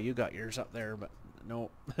don't know how you got yours up there, but no.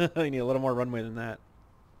 You need a little more runway than that.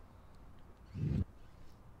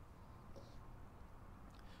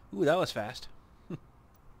 Ooh, that was fast.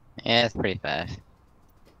 Yeah, it's pretty fast.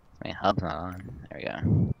 My hub's not on. There we go. I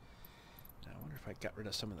wonder if I got rid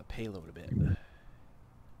of some of the payload a bit.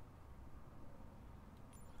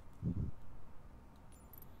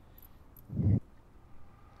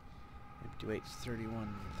 Empty weight's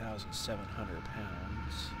 31,700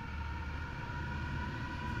 pounds.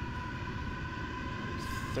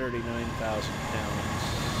 39,000 pounds.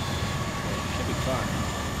 Okay, should be fine.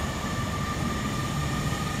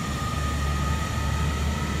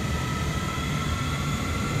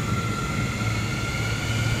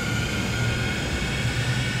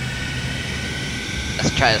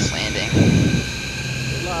 try this landing.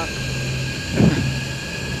 Good luck.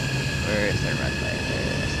 Where is the runway? There it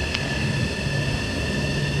is. Okay.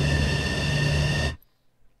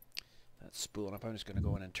 That's spooling up. I'm just going to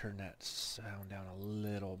go in and turn that sound down a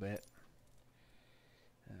little bit.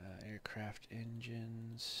 Aircraft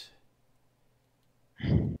engines.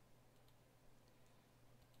 Turn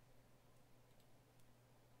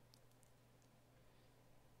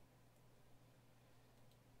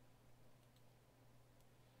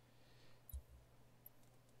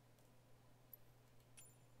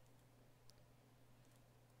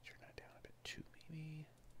that down a bit too, maybe.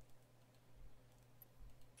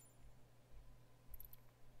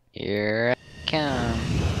 Here I come.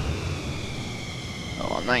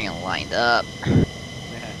 Oh, I'm not even lined up.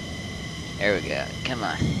 There we go. Come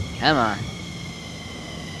on. Come on.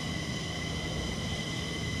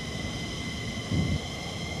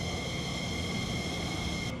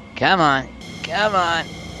 Come on. Come on.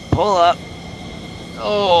 Pull up.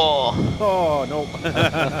 Oh. Oh, nope.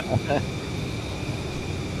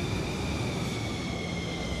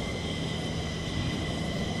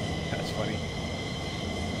 That's funny.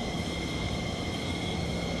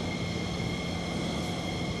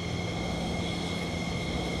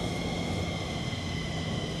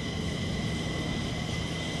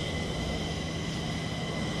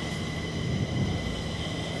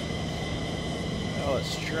 Well,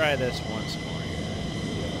 let's try this once more here.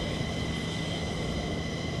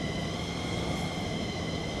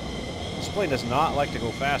 This plane does not like to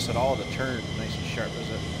go fast at all to turn nice and sharp, does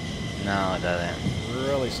it? No, it doesn't.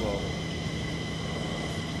 Really slow.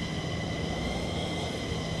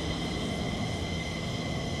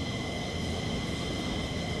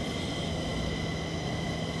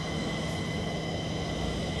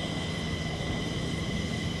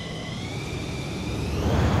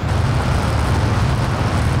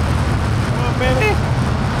 Come on, baby!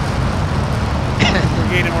 We're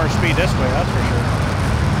gaining more speed this way, that's for sure.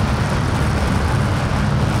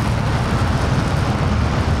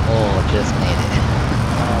 Oh, just made it.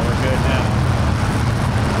 Oh, we're good now.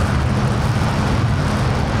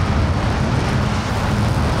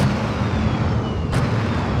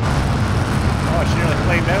 Oh, she nearly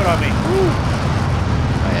flamed out on me. Woo!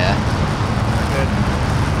 Oh, yeah? We're good.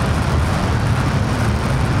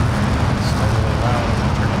 It's still really loud. I'm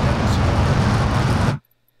gonna turn it down some more.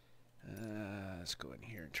 Let's go in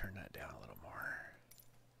here and turn that down a little more.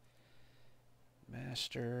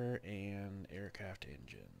 Master and aircraft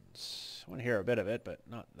engines. I want to hear a bit of it, but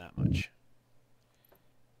not that much.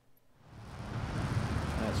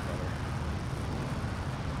 That's better.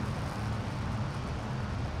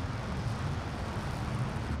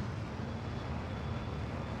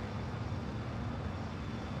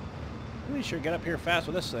 Really sure get up here fast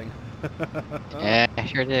with this thing. Yeah, I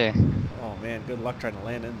sure do. Oh man, good luck trying to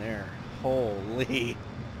land in there. Holy.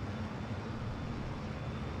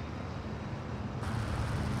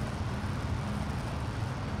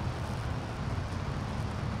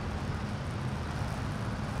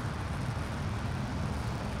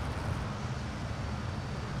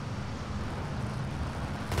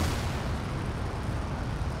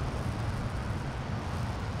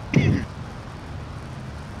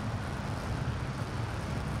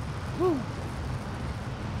 Woo.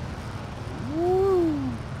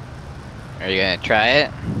 Woo. Are you gonna try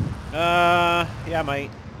it? Yeah, I might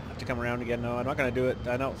have to come around again. No, I'm not gonna do it.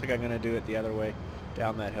 I don't think I'm gonna do it the other way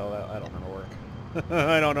down that hill. I don't know work.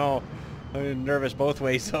 I don't know. I'm nervous both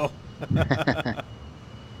ways, so.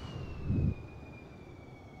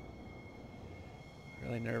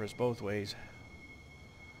 Really nervous both ways.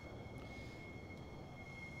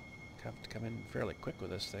 Have to come in fairly quick with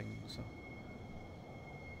this thing, so.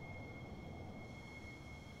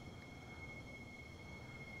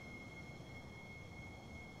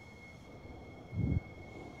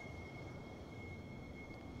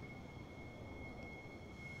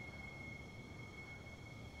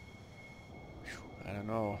 I don't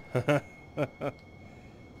know. I'm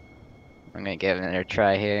gonna give it another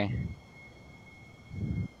try here.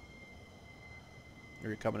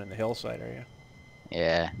 You're coming in the hillside, are you?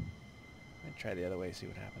 Yeah. I'd try the other way, see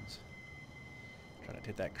what happens. Trying to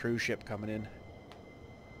hit that cruise ship coming in.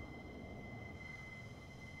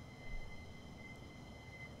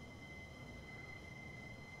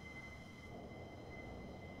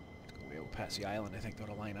 We'll pass the island, I think, though,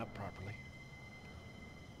 to line up properly.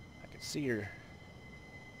 I can see your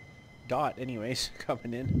dot, anyways,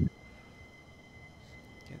 coming in.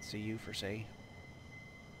 Can't see you, for say.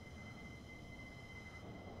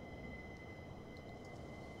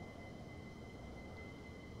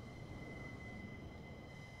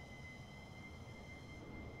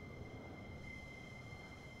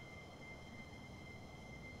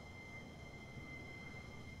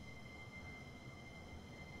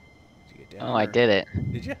 get down Oh, I there. did it.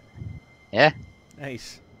 Did you? Yeah.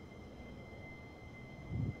 Nice.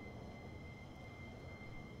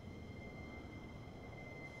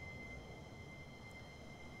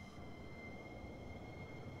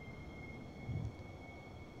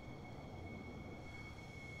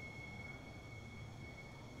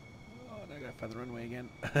 Oh, and I gotta find the runway again.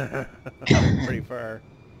 Pretty far.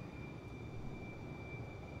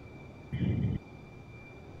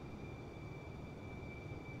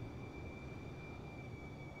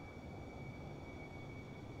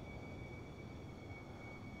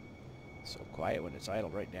 So quiet when it's idle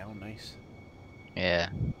right down. Nice. Yeah.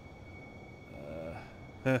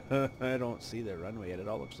 I don't see the runway yet. It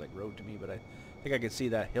all looks like road to me, but I think I can see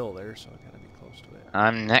that hill there, so I gotta be close to it.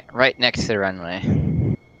 I'm right next to the runway.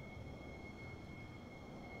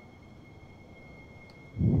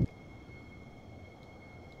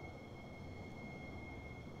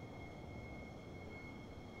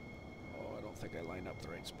 Oh, I don't think I lined up the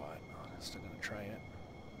right spot. Oh, I'm still gonna try it.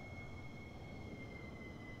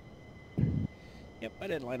 Yep, I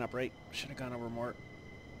didn't line up right. Should have gone over more.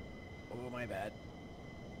 Oh, my bad.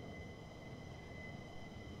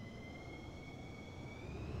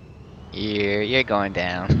 You're going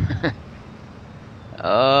down.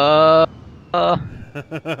 Oh.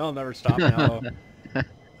 I'll never stop now.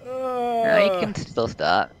 No, you can still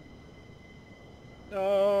stop.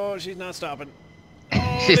 No, she's not stopping.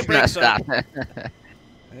 Oh, She's the brakes not up. stopping.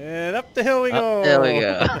 And up the hill we go. There we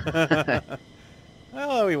go.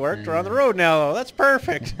 Well, we worked. We're on the road now, though. That's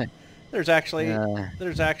perfect. There's actually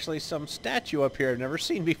some statue up here I've never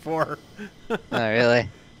seen before. Oh, really?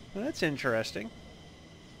 That's interesting.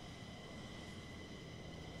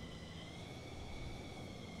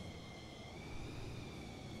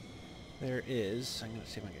 There is. I'm going to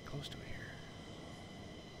see if I can get close to it here.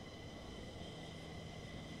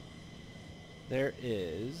 There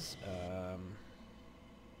is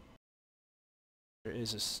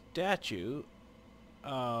a statue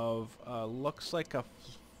of looks like a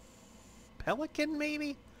pelican,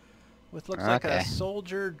 maybe, with looks like a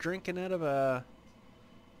soldier drinking out of a,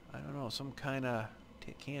 I don't know, some kind of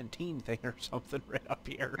canteen thing or something right up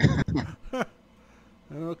here.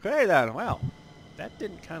 Okay then, well, that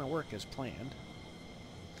didn't kind of work as planned.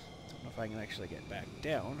 Don't know if I can actually get back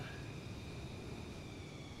down.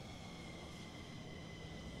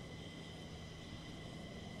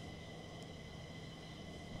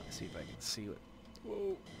 Let's see if I can see what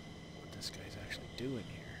this guy's actually doing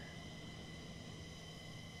here.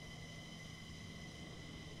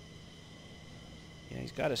 Yeah,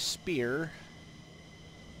 he's got a spear.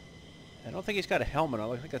 I don't think he's got a helmet.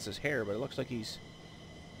 I think that's his hair, but it looks like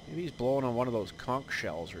maybe he's blowing on one of those conch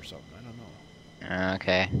shells or something. I don't know.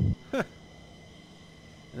 Okay. And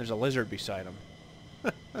there's a lizard beside him.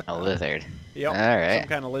 A lizard. Yep. All right. Some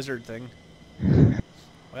kind of lizard thing.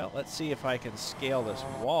 Well, let's see if I can scale this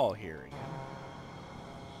wall here again.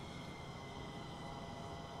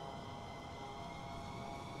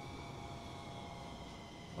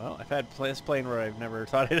 Well, I've had this plane where I've never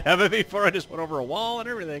thought I'd have it before. I just went over a wall and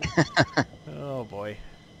everything. Oh, boy.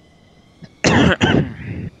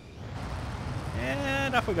 And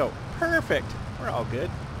off we go. Perfect. We're all good.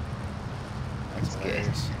 That's good.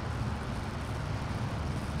 Hilarious.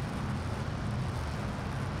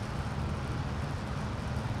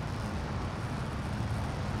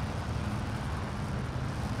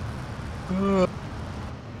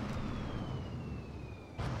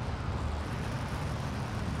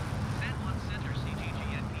 San Juan Center,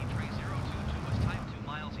 CGGNP tray 022 was timed 2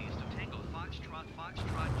 miles east of Tango Foxtrot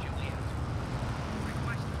Juliet.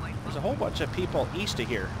 Request flight. There's a whole bunch of people east of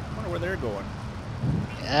here. I wonder where they're going.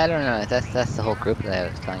 I don't know. That's the whole group that I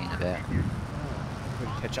was telling you about. We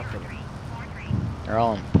can catch up to them. They're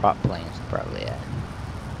all in prop planes, probably. Yeah.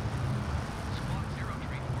 Squawk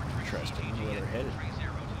 034 Interesting. I wonder where they're headed. tray 022.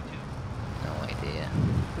 No idea.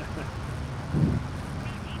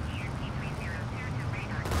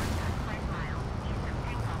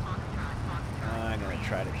 I'm going to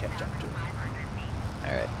try to catch up to them.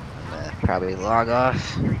 All right. I'm gonna probably log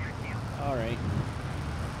off. All right.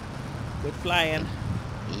 Good flying.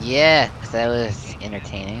 Yeah, that was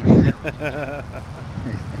entertaining.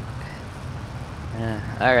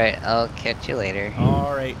 All right. I'll catch you later.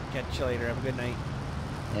 All right. Catch you later. Have a good night.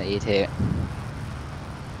 Yeah, you too.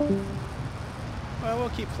 Well, we'll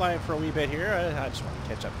keep flying for a wee bit here. I just want to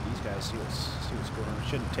catch up to these guys, see what's going on. It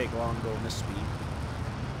shouldn't take long going this speed.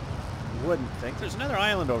 Wouldn't think. There's another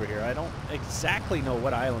island over here. I don't exactly know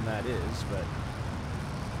what island that is, but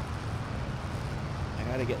I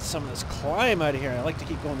got to get some of this climb out of here. I like to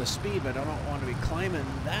keep going this speed, but I don't want to be climbing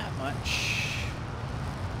that much.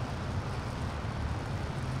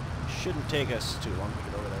 Shouldn't take us too long to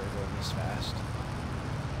get over there going this fast.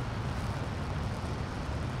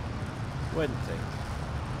 Wouldn't think.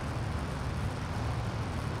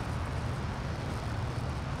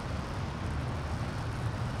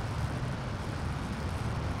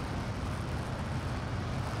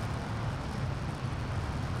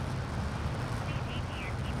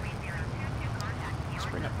 Let's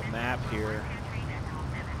bring up the map here.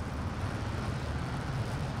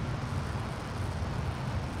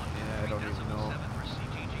 Yeah, I don't even know.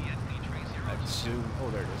 I'd assume. Oh,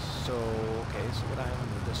 there it is. So, okay, so what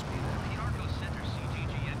island would this be then?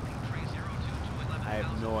 I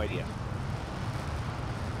have no idea.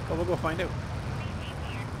 But we'll go find out.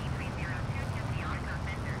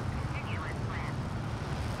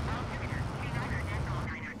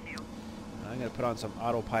 I'm going to put on some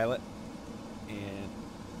autopilot and...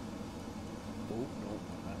 Oh, no,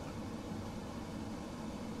 not that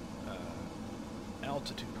one.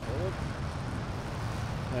 Altitude hold.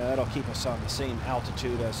 That'll keep us on the same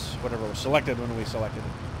altitude as whatever was selected when we selected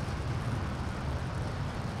it.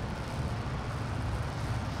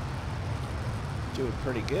 Doing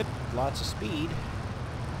pretty good. Lots of speed.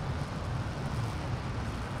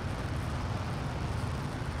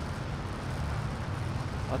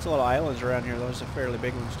 Lots of little islands around here. Those are fairly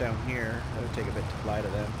big ones down here. That would take a bit to fly to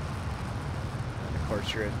them. And of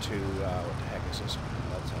course you're into, what the heck is this?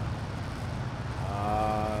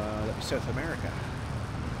 That'd be South America,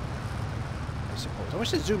 I suppose. I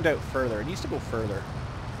wish it zoomed out further. It needs to go further.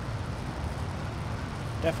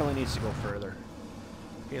 Definitely needs to go further.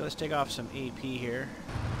 Okay, let's take off some AP here.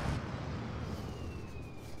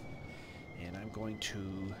 And I'm going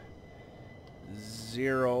to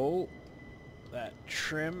 0 that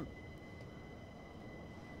trim.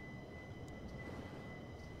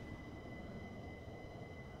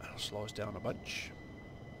 That'll slow us down a bunch.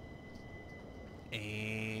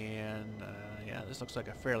 And yeah, this looks like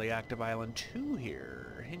a fairly active island too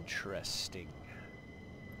here. Interesting.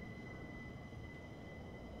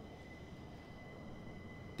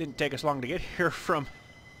 Didn't take us long to get here from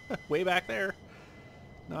way back there.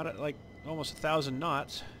 Not at like almost 1,000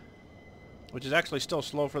 knots, which is actually still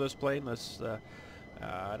slow for this plane.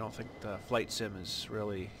 I don't think the flight sim is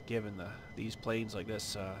really given these planes like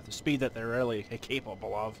this the speed that they're really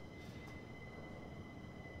capable of.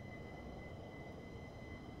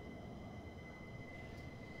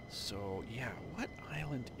 So yeah, what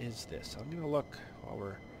island is this? I'm gonna look while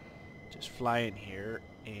we're just flying here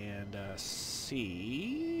and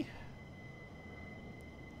see.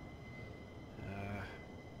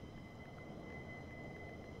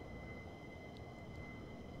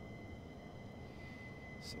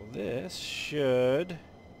 So this should.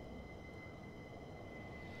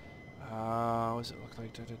 What does it look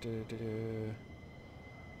like?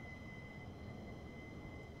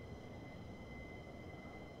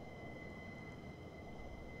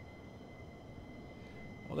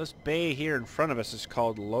 Well, this bay here in front of us is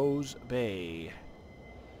called Lowe's Bay.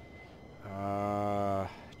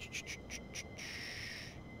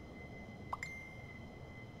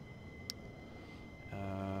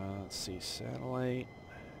 Let's see, satellite.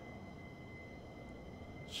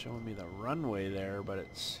 It's showing me the runway there, but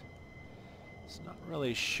it's not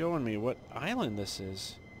really showing me what island this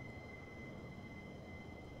is.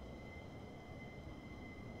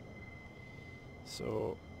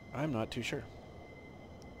 So I'm not too sure.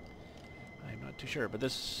 I'm not too sure, but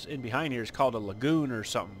this in behind here is called a lagoon or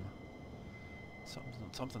something.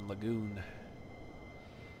 Something lagoon.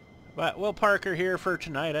 But we'll park her here for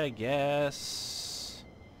tonight, I guess.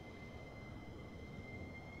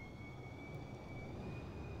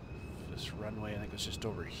 This runway, I think, was just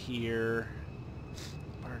over here.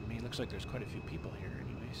 Pardon me, looks like there's quite a few people here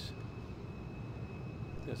anyways.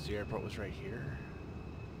 I guess the airport was right here.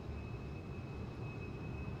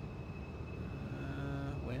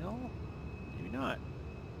 Well, maybe not.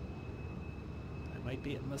 I might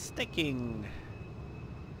be mistaking.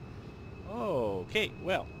 Okay,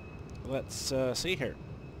 well, let's see here.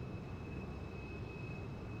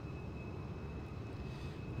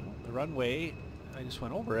 Well, the runway, I just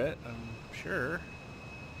went over it, I'm sure. It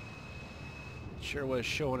sure was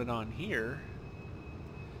showing it on here.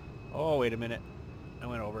 Oh, wait a minute. I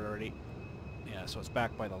went over it already. Yeah, so it's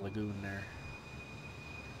back by the lagoon there.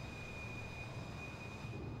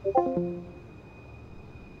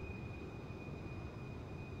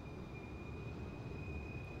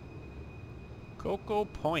 Cocoa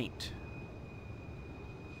Point.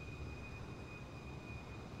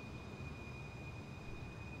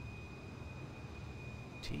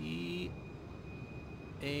 TAPH.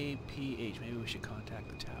 Maybe we should contact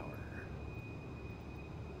the tower.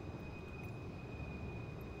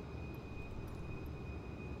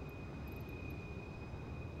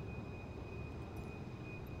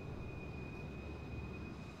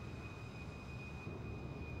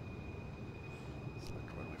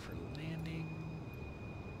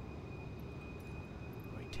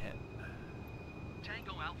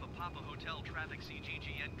 Papa Hotel traffic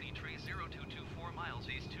CGGNP trace 0224 miles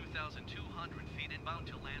east 2,200 feet inbound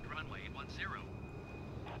to land runway 10.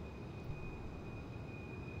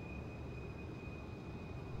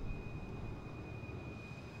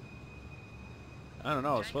 I don't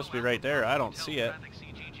know. It's supposed to be right there. I don't see it. Traffic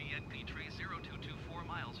CGGNP trace 0224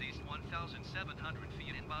 miles east 1,700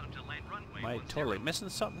 feet inbound to land runway Am I 10. totally missing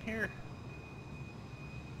something here?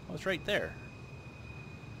 Oh, it's right there.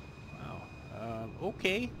 Wow.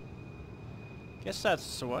 Okay. Guess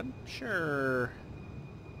that's the one. Sure.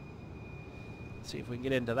 Let's see if we can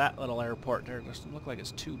get into that little airport there. It doesn't look like it's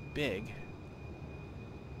too big.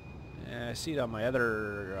 Yeah, I see it on my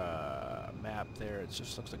other map there. It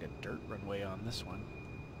just looks like a dirt runway on this one.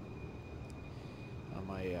 On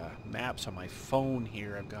my maps on my phone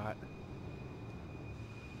here, I've got...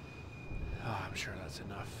 Oh, I'm sure that's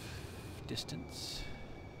enough distance.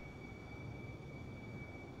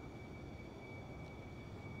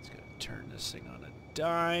 It's going to turn this thing on a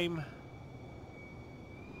dime.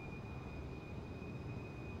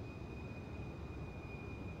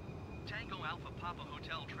 Tango Alpha Papa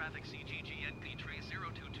Hotel traffic CGGNP trace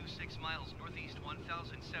 0226 miles northeast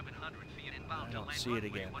 1,700 feet inbound I to don't land see it runway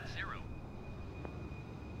again. 10.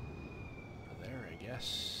 There, I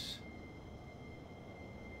guess.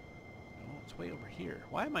 Oh, it's way over here.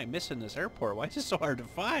 Why am I missing this airport? Why is it so hard to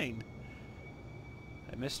find?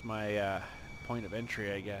 I missed my point of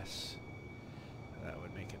entry, I guess. That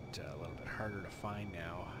would make it a little bit harder to find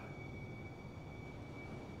now.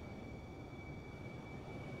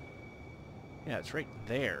 Yeah, it's right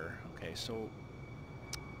there. Okay, so...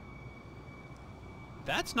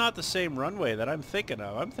 That's not the same runway that I'm thinking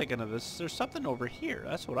of. I'm thinking of this. There's something over here.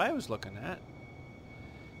 That's what I was looking at.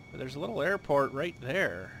 But there's a little airport right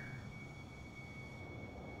there.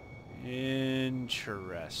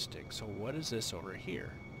 Interesting. So what is this over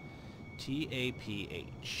here?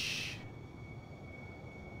 TAPH.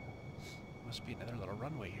 Must be another little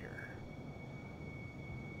runway here.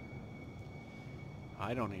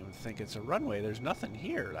 I don't even think it's a runway. There's nothing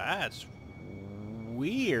here. That's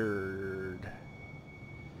weird.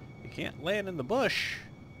 You can't land in the bush.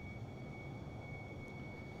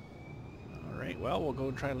 Alright, well, we'll go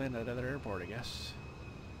and try and land at another airport, I guess.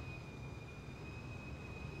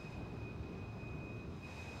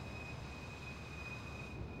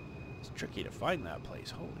 It's tricky to find that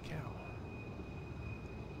place. Holy cow.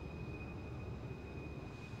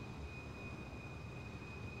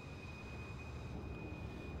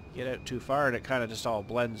 Get out too far and it kind of just all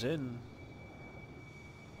blends in.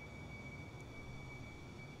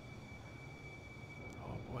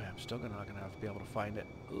 Oh boy, I'm still not gonna have to be able to find it.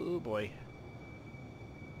 Oh boy.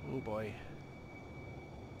 Oh boy.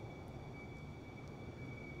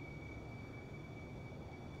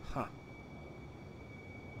 Huh.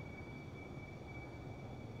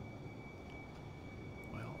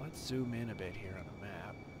 Well, let's zoom in a bit here on the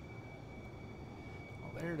map.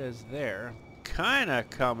 Well, there it is there. Kind of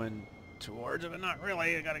coming towards it, but not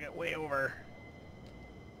really. I gotta get way over.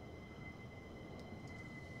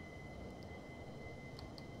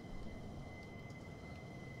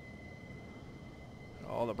 Put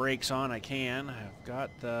all the brakes on I can. I've got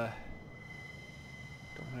the...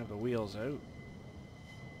 Don't have the wheels out.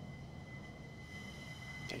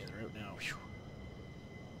 Okay, they're out now. Whew.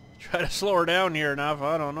 Try to slow her down here enough.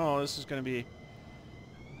 I don't know. This is gonna be...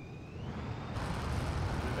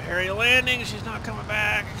 Area landing, she's not coming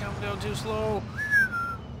back. Coming down too slow.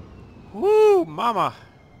 Woo, mama.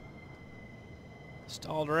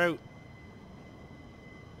 Stalled her out.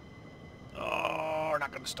 Oh, we're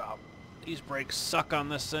not gonna stop. These brakes suck on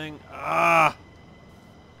this thing. Ah.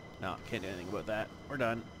 No, can't do anything about that. We're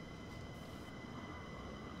done.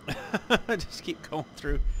 Just keep going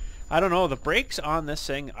through. I don't know. The brakes on this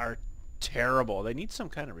thing are terrible. They need some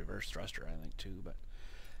kind of reverse thruster, I think, too. But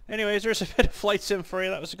anyways, there's a bit of flight sim for you.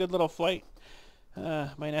 That was a good little flight.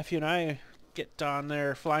 My nephew and I get on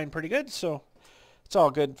there flying pretty good, so it's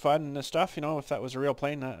all good fun and stuff. You know, if that was a real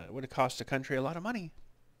plane, it would have cost the country a lot of money.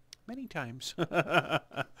 Many times.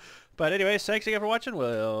 But anyways, thanks again for watching.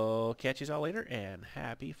 We'll catch you all later, and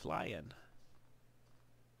happy flying.